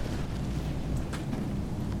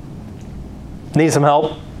 Need some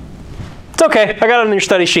help? It's okay. I got it on your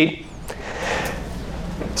study sheet.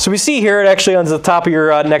 So we see here, it actually on the top of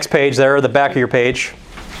your next page there, or the back of your page.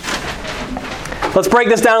 Let's break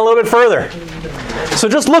this down a little bit further. So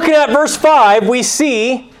just looking at verse 5, we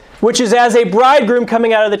see, which is as a bridegroom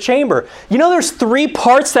coming out of the chamber. You know there's 3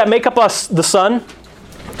 parts that make up the sun?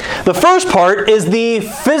 The first part is the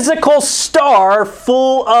physical star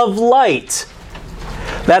full of light.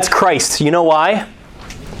 That's Christ. You know why?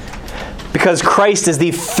 Because Christ is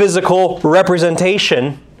the physical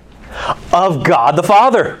representation of God the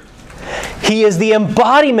Father. He is the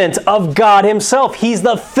embodiment of God Himself. He's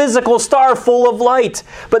the physical star full of light.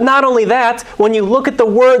 But not only that, when you look at the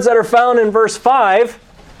words that are found in verse 5,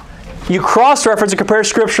 you cross-reference and compare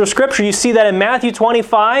Scripture with Scripture. You see that in Matthew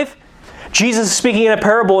 25, Jesus is speaking in a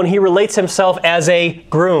parable and He relates Himself as a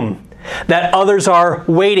groom that others are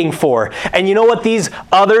waiting for. And you know what these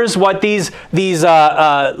others, these ladies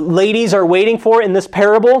are waiting for in this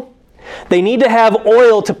parable? They need to have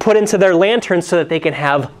oil to put into their lanterns so that they can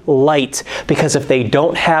have light. Because if they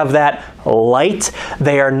don't have that light,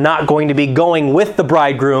 they are not going to be going with the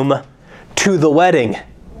bridegroom to the wedding.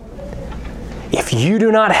 If you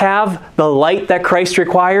do not have the light that Christ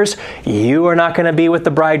requires, you are not going to be with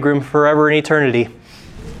the bridegroom forever in eternity.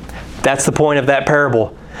 That's the point of that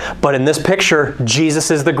parable. But in this picture, Jesus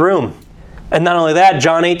is the groom. And not only that,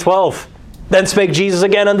 John 8:12. Then spake Jesus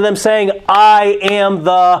again unto them, saying, I am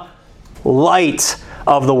the light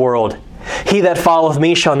of the world. He that followeth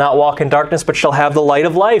me shall not walk in darkness, but shall have the light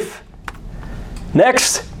of life.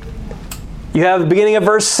 Next, you have the beginning of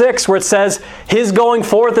verse 6 where it says, His going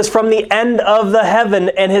forth is from the end of the heaven,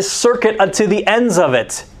 and His circuit unto the ends of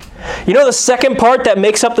it. You know the second part that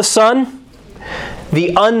makes up the sun?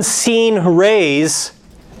 The unseen rays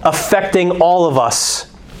affecting all of us.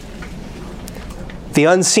 The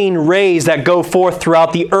unseen rays that go forth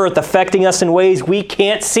throughout the earth, affecting us in ways we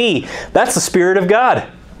can't see. That's the Spirit of God.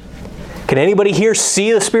 Can anybody here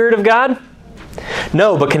see the Spirit of God?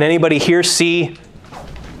 No, but can anybody here see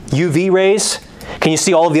UV rays? Can you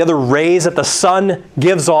see all the other rays that the sun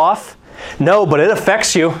gives off? No, but it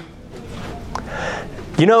affects you.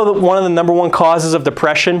 You know that one of the number one causes of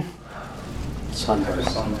depression? Sunburn.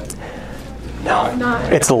 No,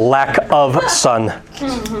 it's lack of sun.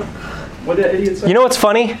 What did that idiot say? You know what's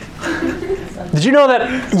funny? Did you know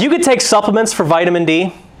that you could take supplements for vitamin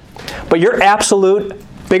D, but your absolute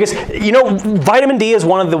biggest... You know, vitamin D is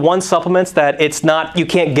one of the supplements that you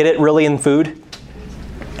can't get it really in food.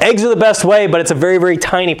 Eggs are the best way, but it's a very, very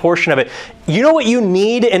tiny portion of it. You know what you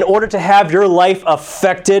need in order to have your life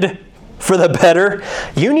affected for the better?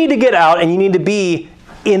 You need to get out and you need to be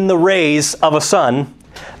in the rays of a sun.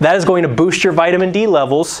 That is going to boost your vitamin D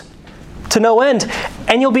levels to no end.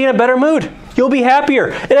 And you'll be in a better mood. You'll be happier.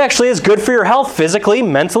 It actually is good for your health physically,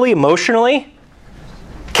 mentally, emotionally.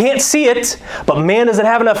 Can't see it, but man, does it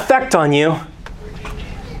have an effect on you.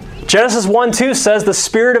 Genesis 1:2 says, the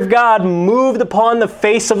Spirit of God moved upon the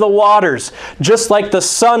face of the waters, just like the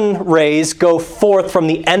sun rays go forth from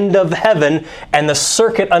the end of heaven and the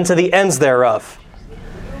circuit unto the ends thereof.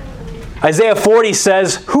 Isaiah 40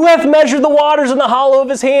 says, "Who hath measured the waters in the hollow of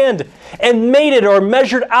his hand, and made it, or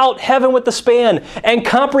measured out heaven with the span, and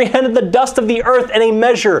comprehended the dust of the earth in a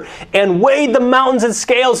measure, and weighed the mountains in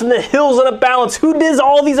scales and the hills in a balance? Who does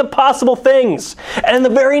all these impossible things?" And in the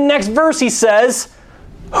very next verse he says,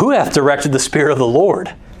 "Who hath directed the Spirit of the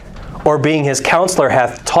Lord, or being his counselor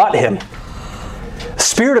hath taught him?" The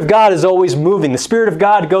Spirit of God is always moving. The Spirit of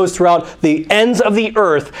God goes throughout the ends of the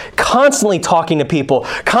earth, constantly talking to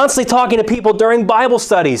people during Bible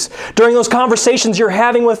studies, during those conversations you're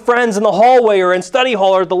having with friends in the hallway or in study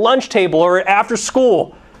hall or at the lunch table or after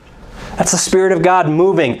school. That's the Spirit of God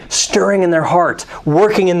moving, stirring in their heart,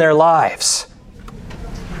 working in their lives.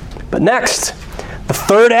 But next, the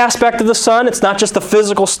third aspect of the sun, it's not just the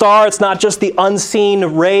physical star, it's not just the unseen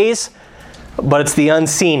rays, but it's the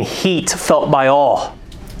unseen heat felt by all.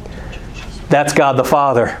 That's God the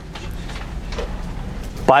Father.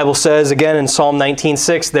 The Bible says again in Psalm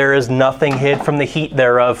 19:6, "There is nothing hid from the heat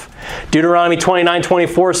thereof." Deuteronomy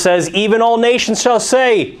 29:24 says, "Even all nations shall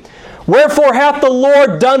say, Wherefore hath the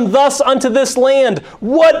Lord done thus unto this land?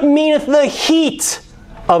 What meaneth the heat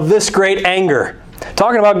of this great anger?"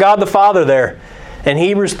 Talking about God the Father there. And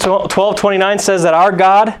Hebrews 12:29 says that our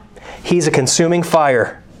God, He's a consuming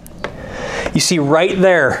fire. You see, right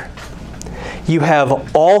there, you have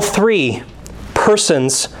all three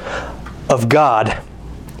persons of God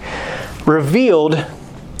revealed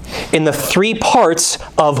in the three parts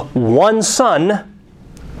of one Son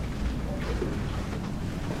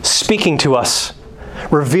speaking to us,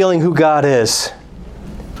 revealing who God is.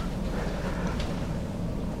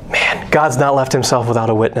 Man, God's not left Himself without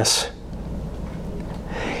a witness.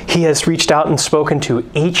 He has reached out and spoken to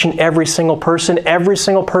each and every single person. Every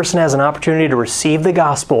single person has an opportunity to receive the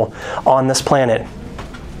gospel on this planet.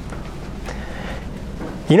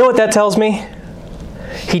 You know what that tells me?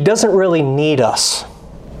 He doesn't really need us.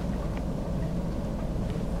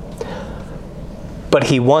 But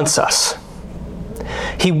He wants us.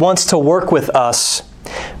 He wants to work with us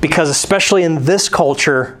because, especially in this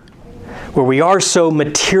culture where we are so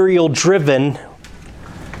material driven,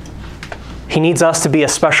 He needs us to be a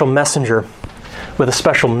special messenger with a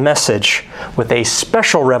special message, with a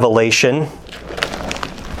special revelation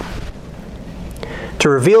to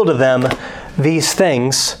reveal to them these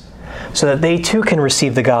things so that they too can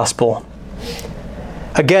receive the gospel.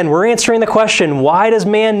 Again, we're answering the question, why does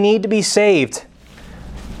man need to be saved?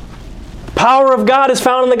 The power of God is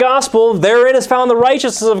found in the gospel. Therein is found the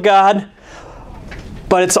righteousness of God.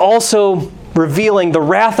 But it's also revealing the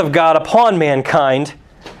wrath of God upon mankind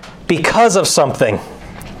because of something.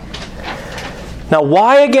 Now,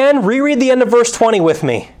 why again? Reread the end of verse 20 with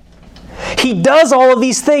me. He does all of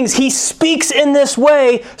these things. He speaks in this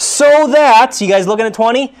way so that, you guys looking at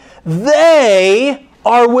 20? They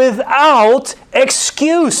are without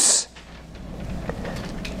excuse.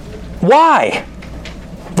 Why?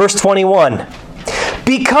 Verse 21.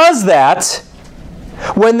 Because that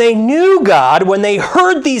when they knew God, when they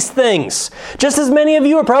heard these things, just as many of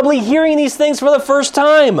you are probably hearing these things for the first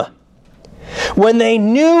time, when they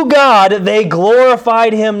knew God, they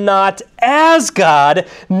glorified Him not as God,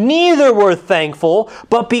 neither were thankful,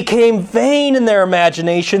 but became vain in their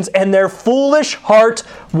imaginations, and their foolish heart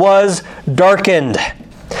was darkened.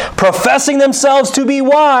 Professing themselves to be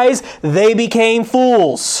wise, they became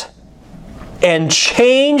fools, and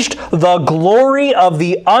changed the glory of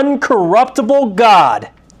the uncorruptible God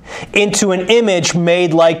into an image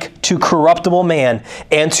made like to corruptible man,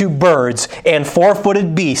 and to birds, and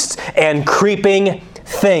four-footed beasts, and creeping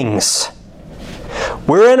things.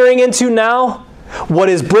 We're entering into now what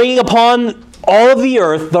is bringing upon all of the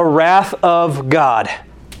earth the wrath of God.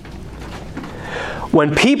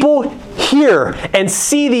 When people hear and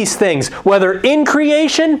see these things, whether in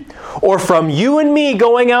creation or from you and me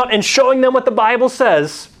going out and showing them what the Bible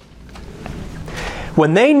says,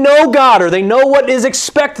 when they know God, or they know what is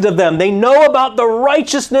expected of them, they know about the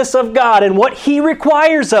righteousness of God and what He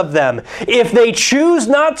requires of them. If they choose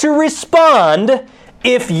not to respond,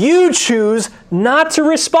 if you choose not to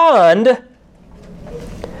respond,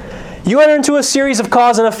 you enter into a series of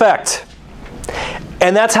cause and effect.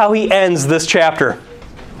 And that's how he ends this chapter.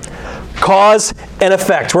 Cause and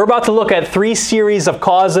effect. We're about to look at 3 series of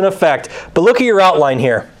cause and effect. But look at your outline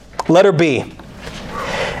here. Letter B.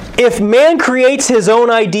 If man creates his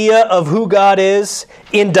own idea of who God is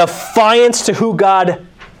in defiance to who God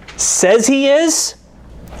says He is,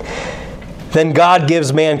 then God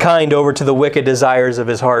gives mankind over to the wicked desires of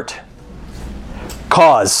his heart.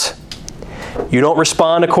 Cause. You don't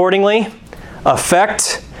respond accordingly.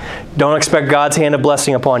 Effect. Don't expect God's hand of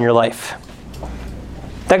blessing upon your life.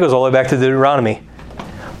 That goes all the way back to Deuteronomy.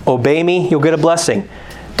 Obey me, you'll get a blessing.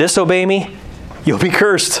 disobey me, you'll be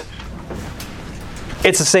cursed.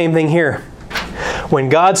 It's the same thing here. When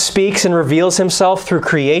God speaks and reveals himself through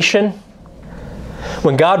creation,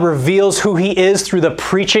 when God reveals who he is through the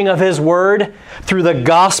preaching of his word, through the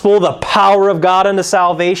gospel, the power of God unto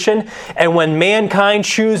salvation, and when mankind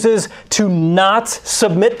chooses to not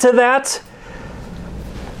submit to that,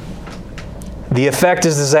 the effect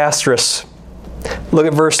is disastrous. Look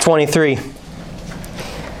at verse 23.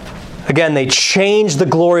 Again, they changed the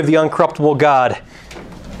glory of the uncorruptible God.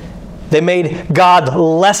 They made God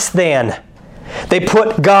less than. They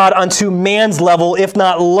put God onto man's level, if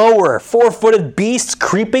not lower. Four-footed beasts,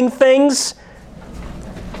 creeping things.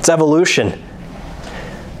 It's evolution.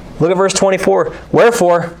 Look at verse 24.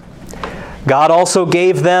 Wherefore, God also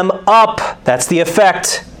gave them up. That's the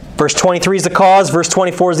effect. Verse 23 is the cause. Verse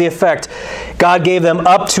 24 is the effect. God gave them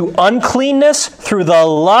up to uncleanness through the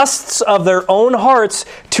lusts of their own hearts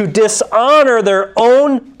to dishonor their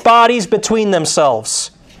own bodies between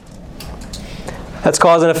themselves. That's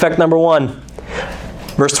cause and effect number 1.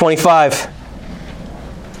 Verse 25.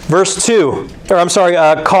 Cause 2.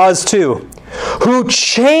 Who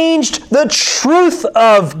changed the truth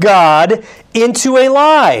of God into a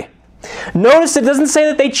lie. Notice it doesn't say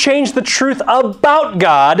that they changed the truth about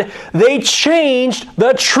God. They changed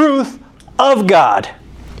the truth of God.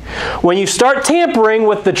 When you start tampering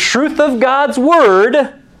with the truth of God's Word,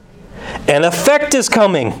 an effect is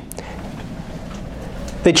coming.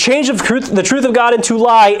 They changed the truth of God into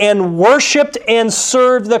lie and worshipped and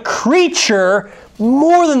served the creature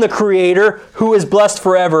more than the Creator, who is blessed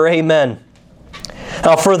forever. Amen.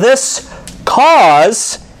 Now for this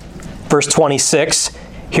cause, verse 26,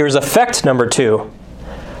 here's effect number 2.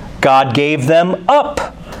 God gave them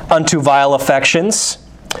up unto vile affections.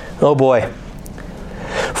 Oh boy.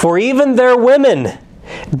 For even their women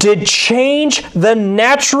did change the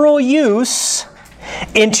natural use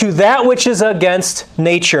into that which is against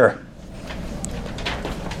nature.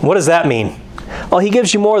 What does that mean? Well, he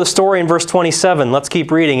gives you more of the story in verse 27. Let's keep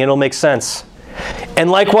reading. It'll make sense. And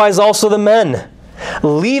likewise also the men,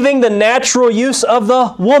 leaving the natural use of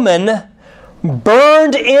the woman,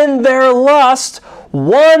 burned in their lust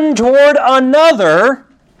one toward another,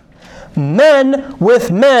 men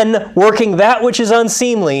with men working that which is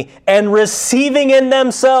unseemly, and receiving in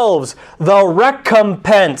themselves the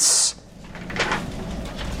recompense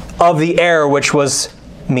of the error which was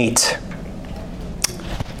meet.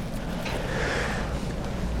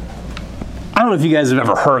 I don't know if you guys have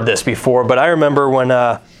ever heard this before, but I remember when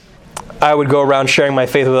I would go around sharing my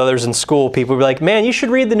faith with others in school, people would be like, man, you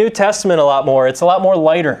should read the New Testament a lot more. It's a lot more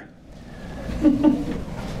lighter.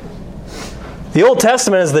 The Old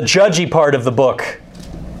Testament is the judgy part of the book.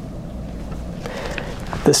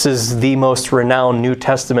 This is the most renowned New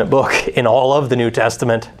Testament book in all of the New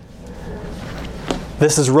Testament.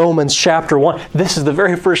 This is Romans chapter 1. This is the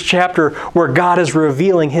very first chapter where God is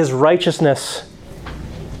revealing his righteousness.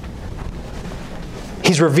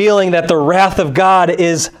 He's revealing that the wrath of God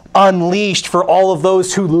is unleashed for all of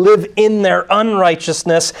those who live in their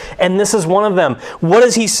unrighteousness, and this is one of them. What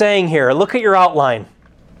is he saying here? Look at your outline.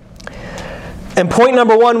 And point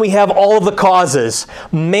number 1, we have all of the causes.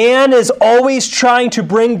 Man is always trying to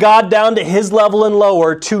bring God down to his level and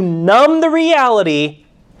lower to numb the reality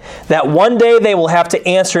that one day they will have to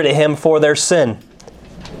answer to him for their sin.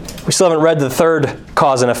 We still haven't read the third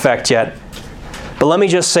cause and effect yet. But let me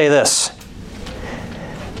just say this.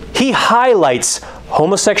 He highlights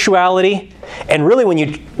homosexuality, and really when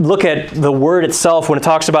you look at the word itself, when it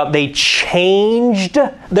talks about they changed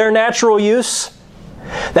their natural use,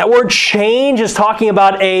 that word change is talking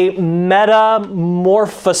about a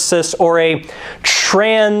metamorphosis or a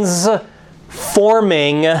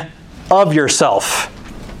transforming of yourself.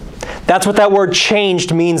 That's what that word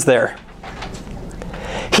changed means there.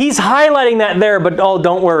 He's highlighting that there, but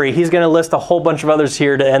don't worry. He's going to list a whole bunch of others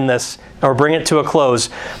here to end this or bring it to a close.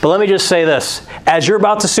 But let me just say this. As you're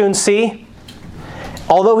about to soon see,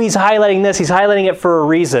 although he's highlighting this, he's highlighting it for a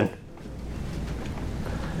reason.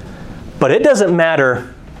 But it doesn't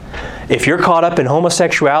matter if you're caught up in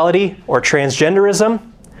homosexuality or transgenderism,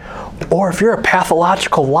 or if you're a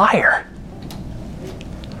pathological liar.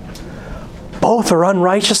 Both are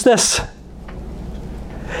unrighteousness.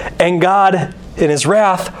 And God, in his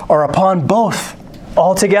wrath, are upon both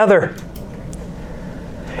altogether.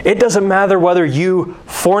 It doesn't matter whether you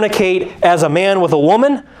fornicate as a man with a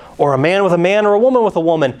woman, or a man with a man, or a woman with a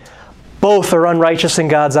woman. Both are unrighteous in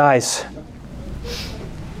God's eyes.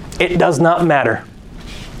 It does not matter.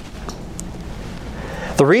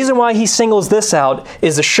 The reason why he singles this out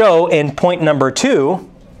is to show, in point number 2,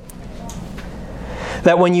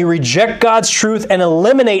 that when you reject God's truth and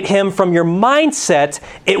eliminate Him from your mindset,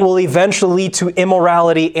 it will eventually lead to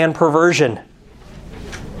immorality and perversion.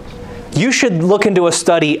 You should look into a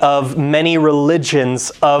study of many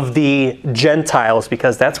religions of the Gentiles,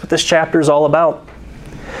 because that's what this chapter is all about.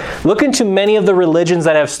 Look into many of the religions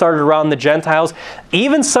that have started around the Gentiles,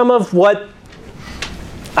 even some of what,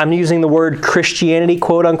 I'm using the word Christianity,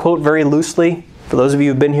 quote unquote, very loosely, for those of you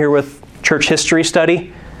who've been here with church history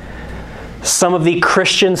study. Some of the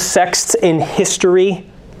Christian sects in history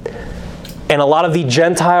and a lot of the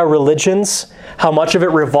Gentile religions, how much of it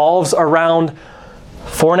revolves around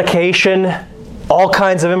fornication, all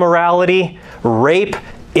kinds of immorality, rape,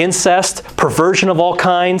 incest, perversion of all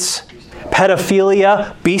kinds,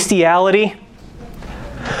 pedophilia, bestiality.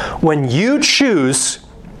 When you choose,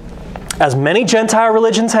 as many Gentile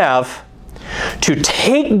religions have, to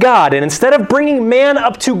take God, and instead of bringing man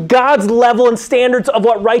up to God's level and standards of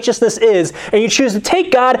what righteousness is, and you choose to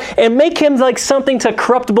take God and make Him like something to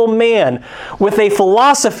corruptible man with a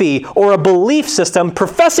philosophy or a belief system,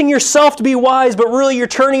 professing yourself to be wise, but really you're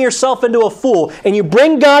turning yourself into a fool, and you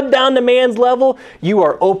bring God down to man's level, you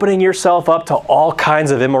are opening yourself up to all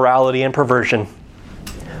kinds of immorality and perversion.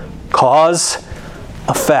 Cause,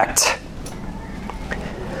 effect.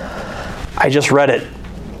 I just read it.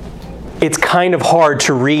 It's kind of hard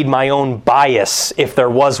to read my own bias if there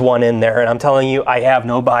was one in there. And I'm telling you, I have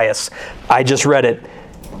no bias. I just read it.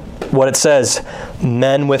 What it says,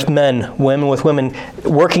 men with men, women with women,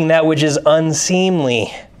 working that which is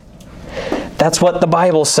unseemly. That's what the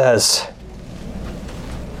Bible says.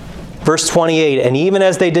 Verse 28, and even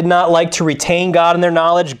as they did not like to retain God in their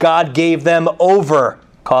knowledge, God gave them over,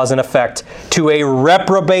 cause and effect, to a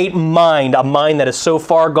reprobate mind, a mind that is so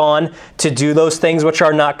far gone to do those things which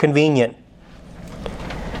are not convenient.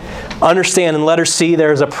 Understand, in letter C,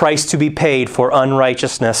 there is a price to be paid for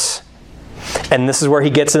unrighteousness. And this is where he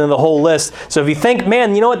gets into the whole list. So if you think,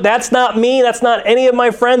 man, you know what, that's not me, that's not any of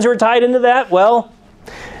my friends who are tied into that, well,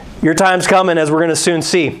 your time's coming, as we're going to soon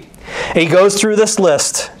see. And he goes through this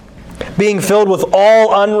list. Being filled with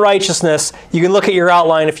all unrighteousness. You can look at your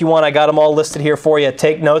outline if you want. I got them all listed here for you.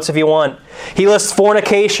 Take notes if you want. He lists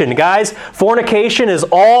fornication. Guys, fornication is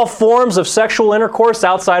all forms of sexual intercourse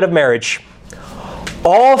outside of marriage.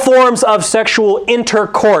 All forms of sexual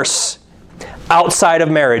intercourse outside of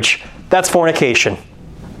marriage. That's fornication.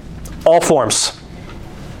 All forms.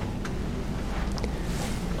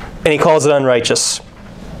 And he calls it unrighteous.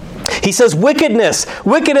 He says wickedness.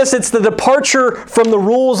 Wickedness, it's the departure from the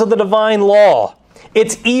rules of the divine law.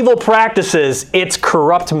 It's evil practices. It's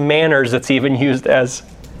corrupt manners that's even used as.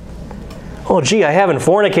 Oh, gee, I haven't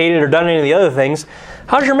fornicated or done any of the other things.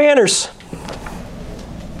 How's your manners?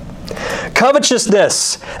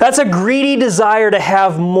 Covetousness. That's a greedy desire to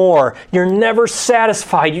have more. You're never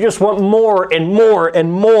satisfied. You just want more and more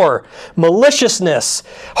and more. Maliciousness.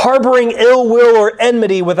 Harboring ill will or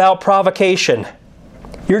enmity without provocation.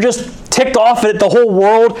 You're just ticked off at the whole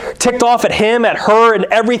world, ticked off at him, at her, and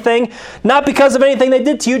everything. Not because of anything they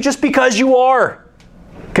did to you, just because you are.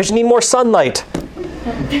 Because you need more sunlight.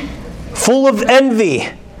 Full of envy.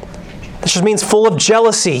 This just means full of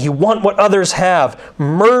jealousy. You want what others have.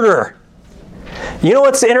 Murder. You know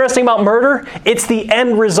what's interesting about murder? It's the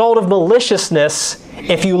end result of maliciousness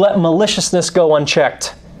if you let maliciousness go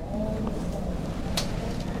unchecked.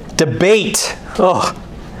 Debate. Oh.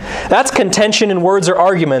 That's contention in words or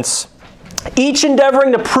arguments, each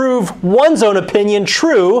endeavoring to prove one's own opinion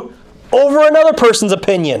true over another person's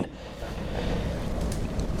opinion.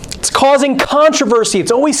 It's causing controversy.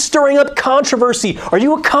 It's always stirring up controversy. Are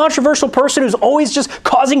you a controversial person who's always just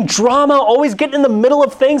causing drama, always getting in the middle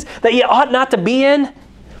of things that you ought not to be in?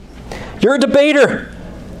 You're a debater.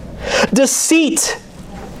 Deceit.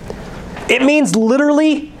 It means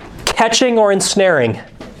literally catching or ensnaring.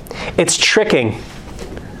 It's tricking.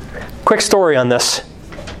 Quick story on this.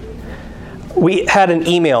 We had an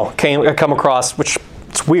email come across, which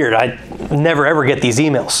it's weird. I never ever get these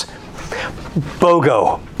emails.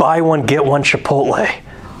 BOGO, buy one, get one Chipotle.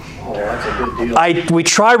 Oh, that's a good deal. We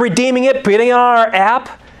tried redeeming it, putting it on our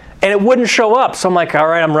app, and it wouldn't show up. So I'm like, all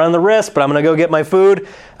right, I'm running the risk, but I'm going to go get my food.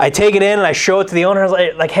 I take it in and I show it to the owner. I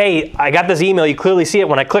was like, hey, I got this email. You clearly see it.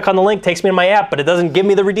 When I click on the link, it takes me to my app, but it doesn't give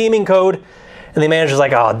me the redeeming code. And the manager's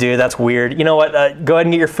like, oh, dude, that's weird. You know what? Go ahead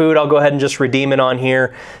and get your food. I'll go ahead and just redeem it on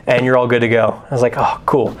here, and you're all good to go. I was like, oh,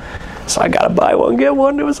 cool. So I got to buy one, get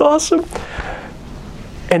one. It was awesome.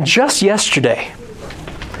 And just yesterday,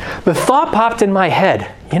 the thought popped in my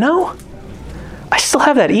head, you know, I still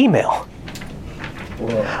have that email.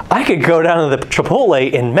 Whoa. I could go down to the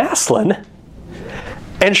Chipotle in Maslin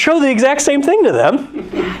and show the exact same thing to them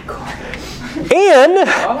And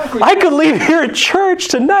I could leave here at church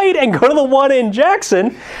tonight and go to the one in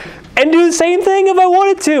Jackson and do the same thing if I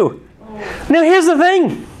wanted to. Now, here's the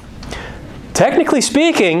thing. Technically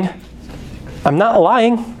speaking, I'm not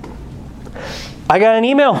lying. I got an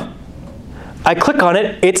email. I click on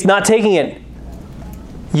it. It's not taking it.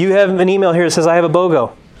 You have an email here that says I have a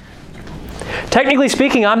BOGO. Technically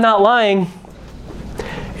speaking, I'm not lying.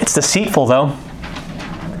 It's deceitful, though.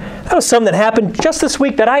 That was something that happened just this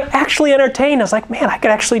week that I actually entertained. I was like, man, I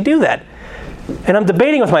could actually do that. And I'm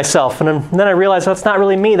debating with myself. And then I realized, well, it's not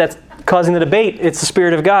really me that's causing the debate. It's the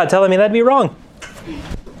Spirit of God telling me that'd be wrong.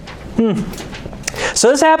 So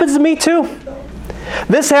this happens to me too.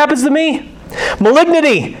 This happens to me.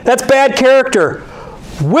 Malignity, that's bad character.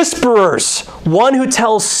 Whisperers, one who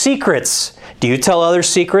tells secrets. Do you tell others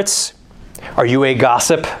secrets? Are you a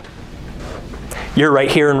gossip? You're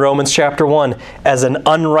right here in Romans chapter 1 as an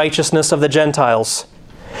unrighteousness of the Gentiles.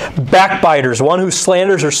 Backbiters, one who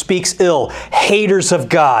slanders or speaks ill. Haters of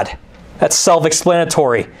God. That's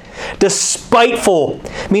self-explanatory. Despiteful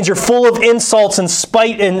means you're full of insults and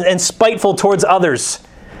spite and spiteful towards others.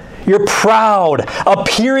 You're proud,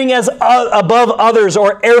 appearing as above others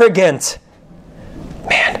or arrogant.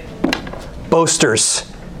 Man,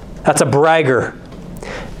 boasters. That's a bragger.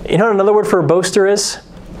 You know what another word for a boaster is?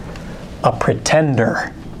 A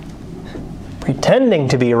pretender. Pretending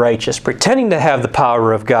to be righteous, pretending to have the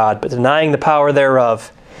power of God, but denying the power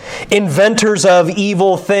thereof. Inventors of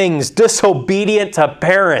evil things, disobedient to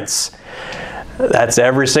parents. That's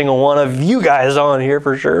every single one of you guys on here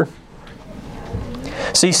for sure.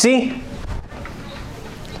 So you see,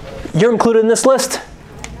 you're included in this list.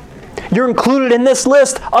 You're included in this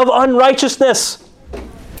list of unrighteousness.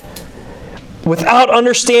 Without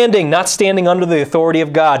understanding, not standing under the authority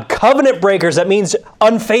of God. Covenant breakers, that means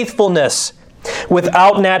unfaithfulness.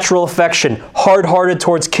 Without natural affection, hard-hearted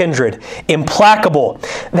towards kindred. Implacable,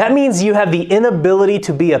 that means you have the inability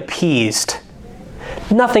to be appeased.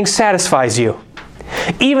 Nothing satisfies you.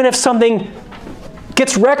 Even if something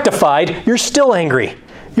gets rectified, you're still angry.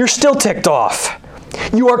 You're still ticked off.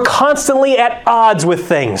 You are constantly at odds with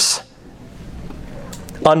things.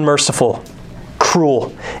 Unmerciful,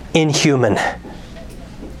 cruel, inhuman.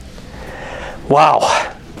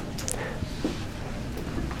 Wow.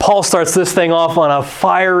 Paul starts this thing off on a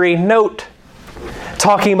fiery note,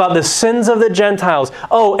 talking about the sins of the Gentiles.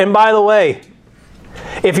 Oh, and by the way,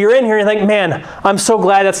 if you're in here and you think, man, I'm so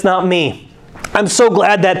glad that's not me. I'm so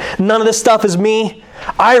glad that none of this stuff is me.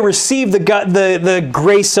 I received the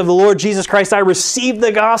grace of the Lord Jesus Christ. I received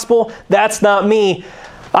the gospel. That's not me.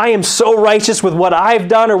 I am so righteous with what I've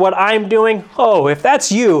done or what I'm doing. Oh, if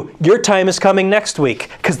that's you, your time is coming next week,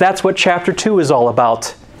 because that's what chapter 2 is all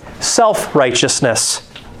about. Self-righteousness.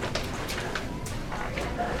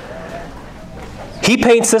 He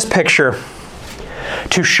paints this picture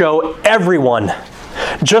to show everyone,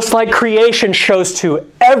 just like creation shows to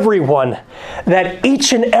everyone, that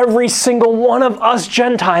each and every single one of us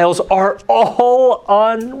Gentiles are all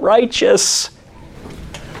unrighteous.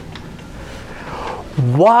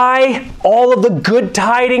 Why all of the good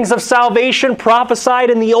tidings of salvation prophesied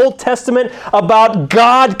in the Old Testament about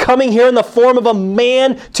God coming here in the form of a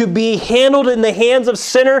man to be handled in the hands of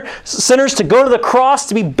sinners, to go to the cross,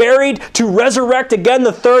 to be buried, to resurrect again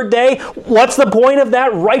the third day? What's the point of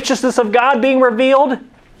that righteousness of God being revealed?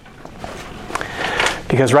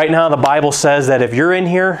 Because right now the Bible says that if you're in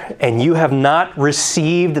here and you have not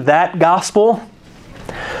received that gospel,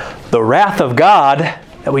 the wrath of God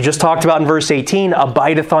that we just talked about in verse 18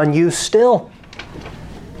 abideth on you still.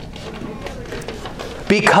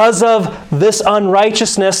 Because of this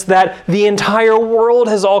unrighteousness that the entire world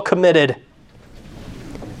has all committed.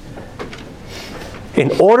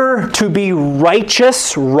 In order to be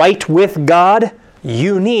righteous, right with God,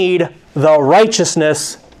 you need the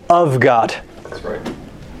righteousness of God. That's right.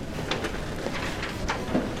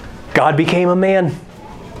 God became a man,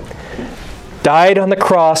 died on the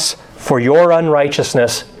cross for your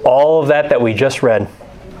unrighteousness, all of that we just read.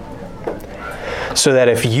 So that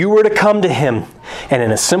if you were to come to Him and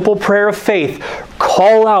in a simple prayer of faith,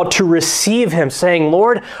 call out to receive Him, saying,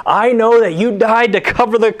 Lord, I know that you died to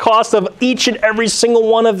cover the cost of each and every single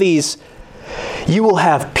one of these. You will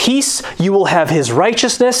have peace. You will have His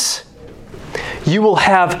righteousness. You will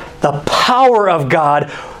have the power of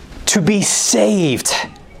God to be saved.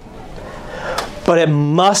 But it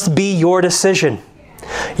must be your decision.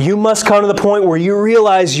 You must come to the point where you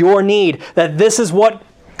realize your need, that this is what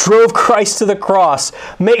drove Christ to the cross.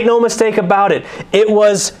 Make no mistake about it. It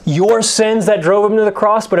was your sins that drove Him to the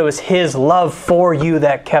cross, but it was His love for you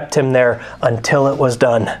that kept Him there until it was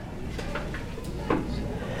done.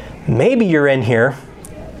 Maybe you're in here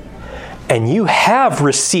And you have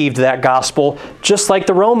received that gospel just like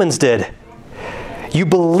the Romans did. You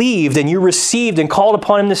believed and you received and called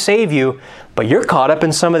upon Him to save you, but you're caught up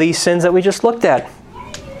in some of these sins that we just looked at.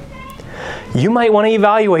 You might want to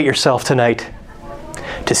evaluate yourself tonight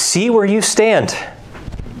to see where you stand.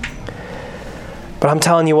 But I'm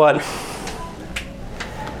telling you what,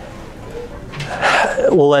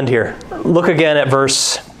 we'll end here. Look again at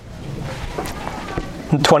verse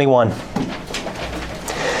 21.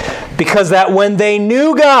 Because that when they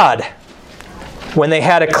knew God, when they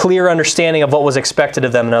had a clear understanding of what was expected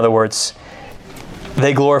of them, in other words,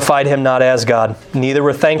 they glorified Him not as God, neither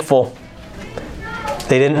were thankful.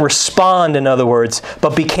 They didn't respond, in other words,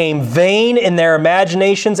 but became vain in their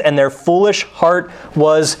imaginations, and their foolish heart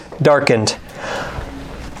was darkened.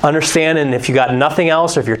 Understand, and if you got nothing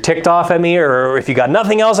else, or if you're ticked off at me, or if you got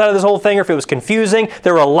nothing else out of this whole thing, or if it was confusing,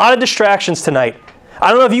 there were a lot of distractions tonight. I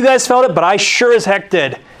don't know if you guys felt it, but I sure as heck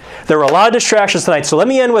did. There were a lot of distractions tonight. So let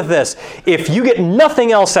me end with this. If you get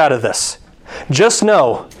nothing else out of this, just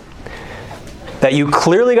know that you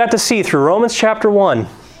clearly got to see through Romans chapter 1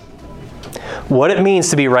 what it means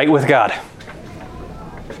to be right with God.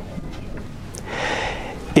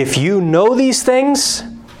 If you know these things,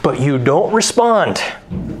 but you don't respond,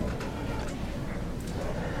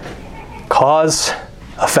 cause,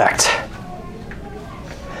 effect.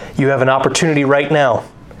 You have an opportunity right now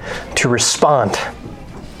to respond.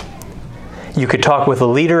 You could talk with a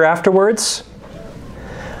leader afterwards,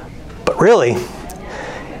 but really,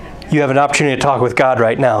 you have an opportunity to talk with God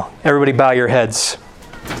right now. Everybody bow your heads.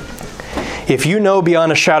 If you know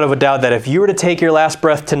beyond a shadow of a doubt that if you were to take your last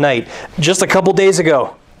breath tonight, just a couple days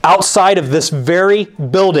ago, outside of this very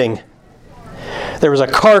building, there was a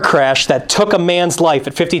car crash that took a man's life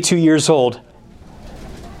at 52 years old.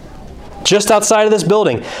 Just outside of this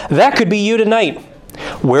building. That could be you tonight.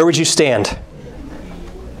 Where would you stand?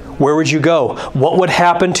 Where would you go? What would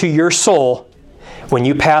happen to your soul when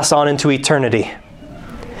you pass on into eternity?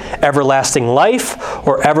 Everlasting life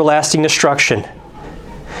or everlasting destruction?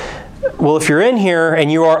 Well, if you're in here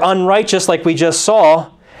and you are unrighteous like we just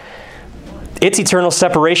saw, it's eternal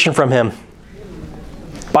separation from Him.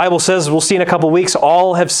 Bible says, we'll see in a couple weeks,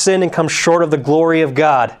 all have sinned and come short of the glory of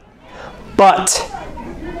God. But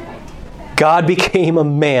God became a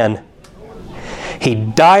man. He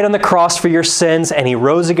died on the cross for your sins, and He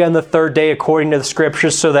rose again the third day according to the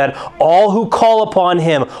Scriptures, so that all who call upon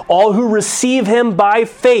Him, all who receive Him by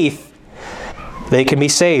faith, they can be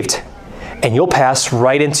saved. And you'll pass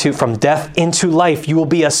right from death into life. You will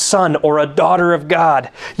be a son or a daughter of God.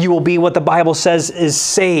 You will be what the Bible says is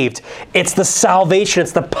saved. It's the salvation.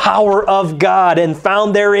 It's the power of God. And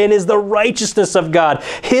found therein is the righteousness of God.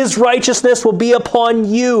 His righteousness will be upon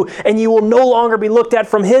you, and you will no longer be looked at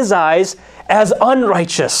from His eyes as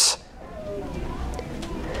unrighteous.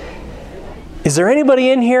 Is there anybody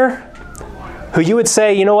in here who you would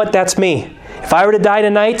say, you know what, that's me. If I were to die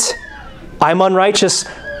tonight, I'm unrighteous.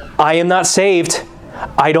 I am not saved.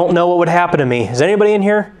 I don't know what would happen to me. Is anybody in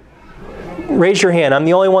here? Raise your hand. I'm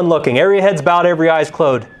the only one looking. Every head's bowed, every eye's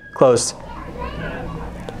closed.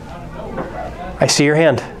 I see your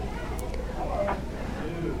hand.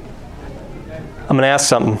 I'm going to ask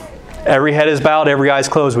something. Every head is bowed, every eye's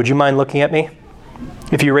closed. Would you mind looking at me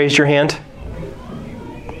if you raised your hand?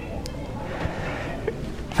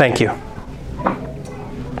 Thank you.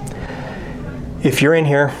 If you're in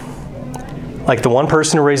here, like the one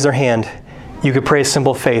person who raised their hand, you could pray a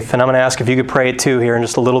simple faith. And I'm going to ask if you could pray it too here in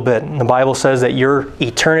just a little bit. And the Bible says that your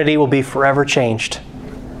eternity will be forever changed.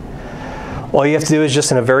 All you have to do is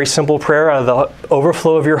just in a very simple prayer out of the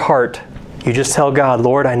overflow of your heart, you just tell God,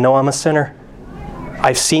 Lord, I know I'm a sinner.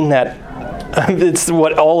 I've seen that. It's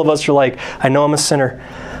what all of us are like. I know I'm a sinner.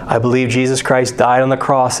 I believe Jesus Christ died on the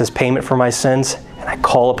cross as payment for my sins, and I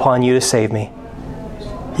call upon you to save me.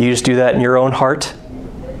 You just do that in your own heart,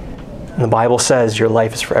 and the Bible says your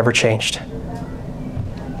life is forever changed.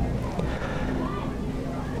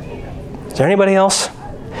 Is there anybody else?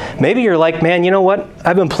 Maybe you're like, man, you know what?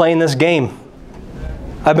 I've been playing this game.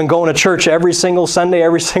 I've been going to church every single Sunday,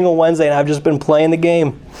 every single Wednesday, and I've just been playing the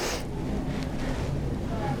game.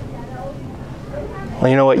 Well,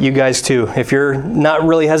 you know what? You guys too. If you're not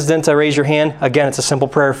really hesitant to raise your hand, again, it's a simple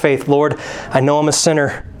prayer of faith. Lord, I know I'm a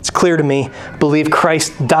sinner. It's clear to me. I believe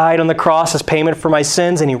Christ died on the cross as payment for my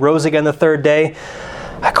sins, and He rose again the third day.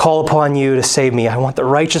 I call upon you to save me. I want the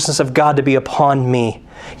righteousness of God to be upon me.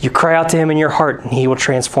 You cry out to Him in your heart, and He will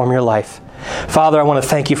transform your life. Father, I want to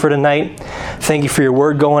thank you for tonight. Thank you for your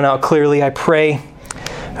word going out clearly. I pray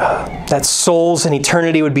that souls in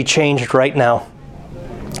eternity would be changed right now.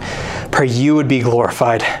 Pray you would be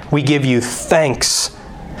glorified. We give you thanks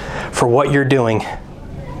for what you're doing.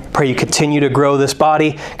 Pray you continue to grow this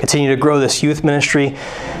body, continue to grow this youth ministry.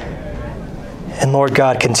 And Lord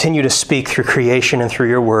God, continue to speak through creation and through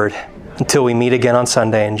your word until we meet again on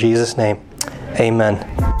Sunday. In Jesus' name,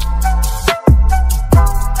 amen.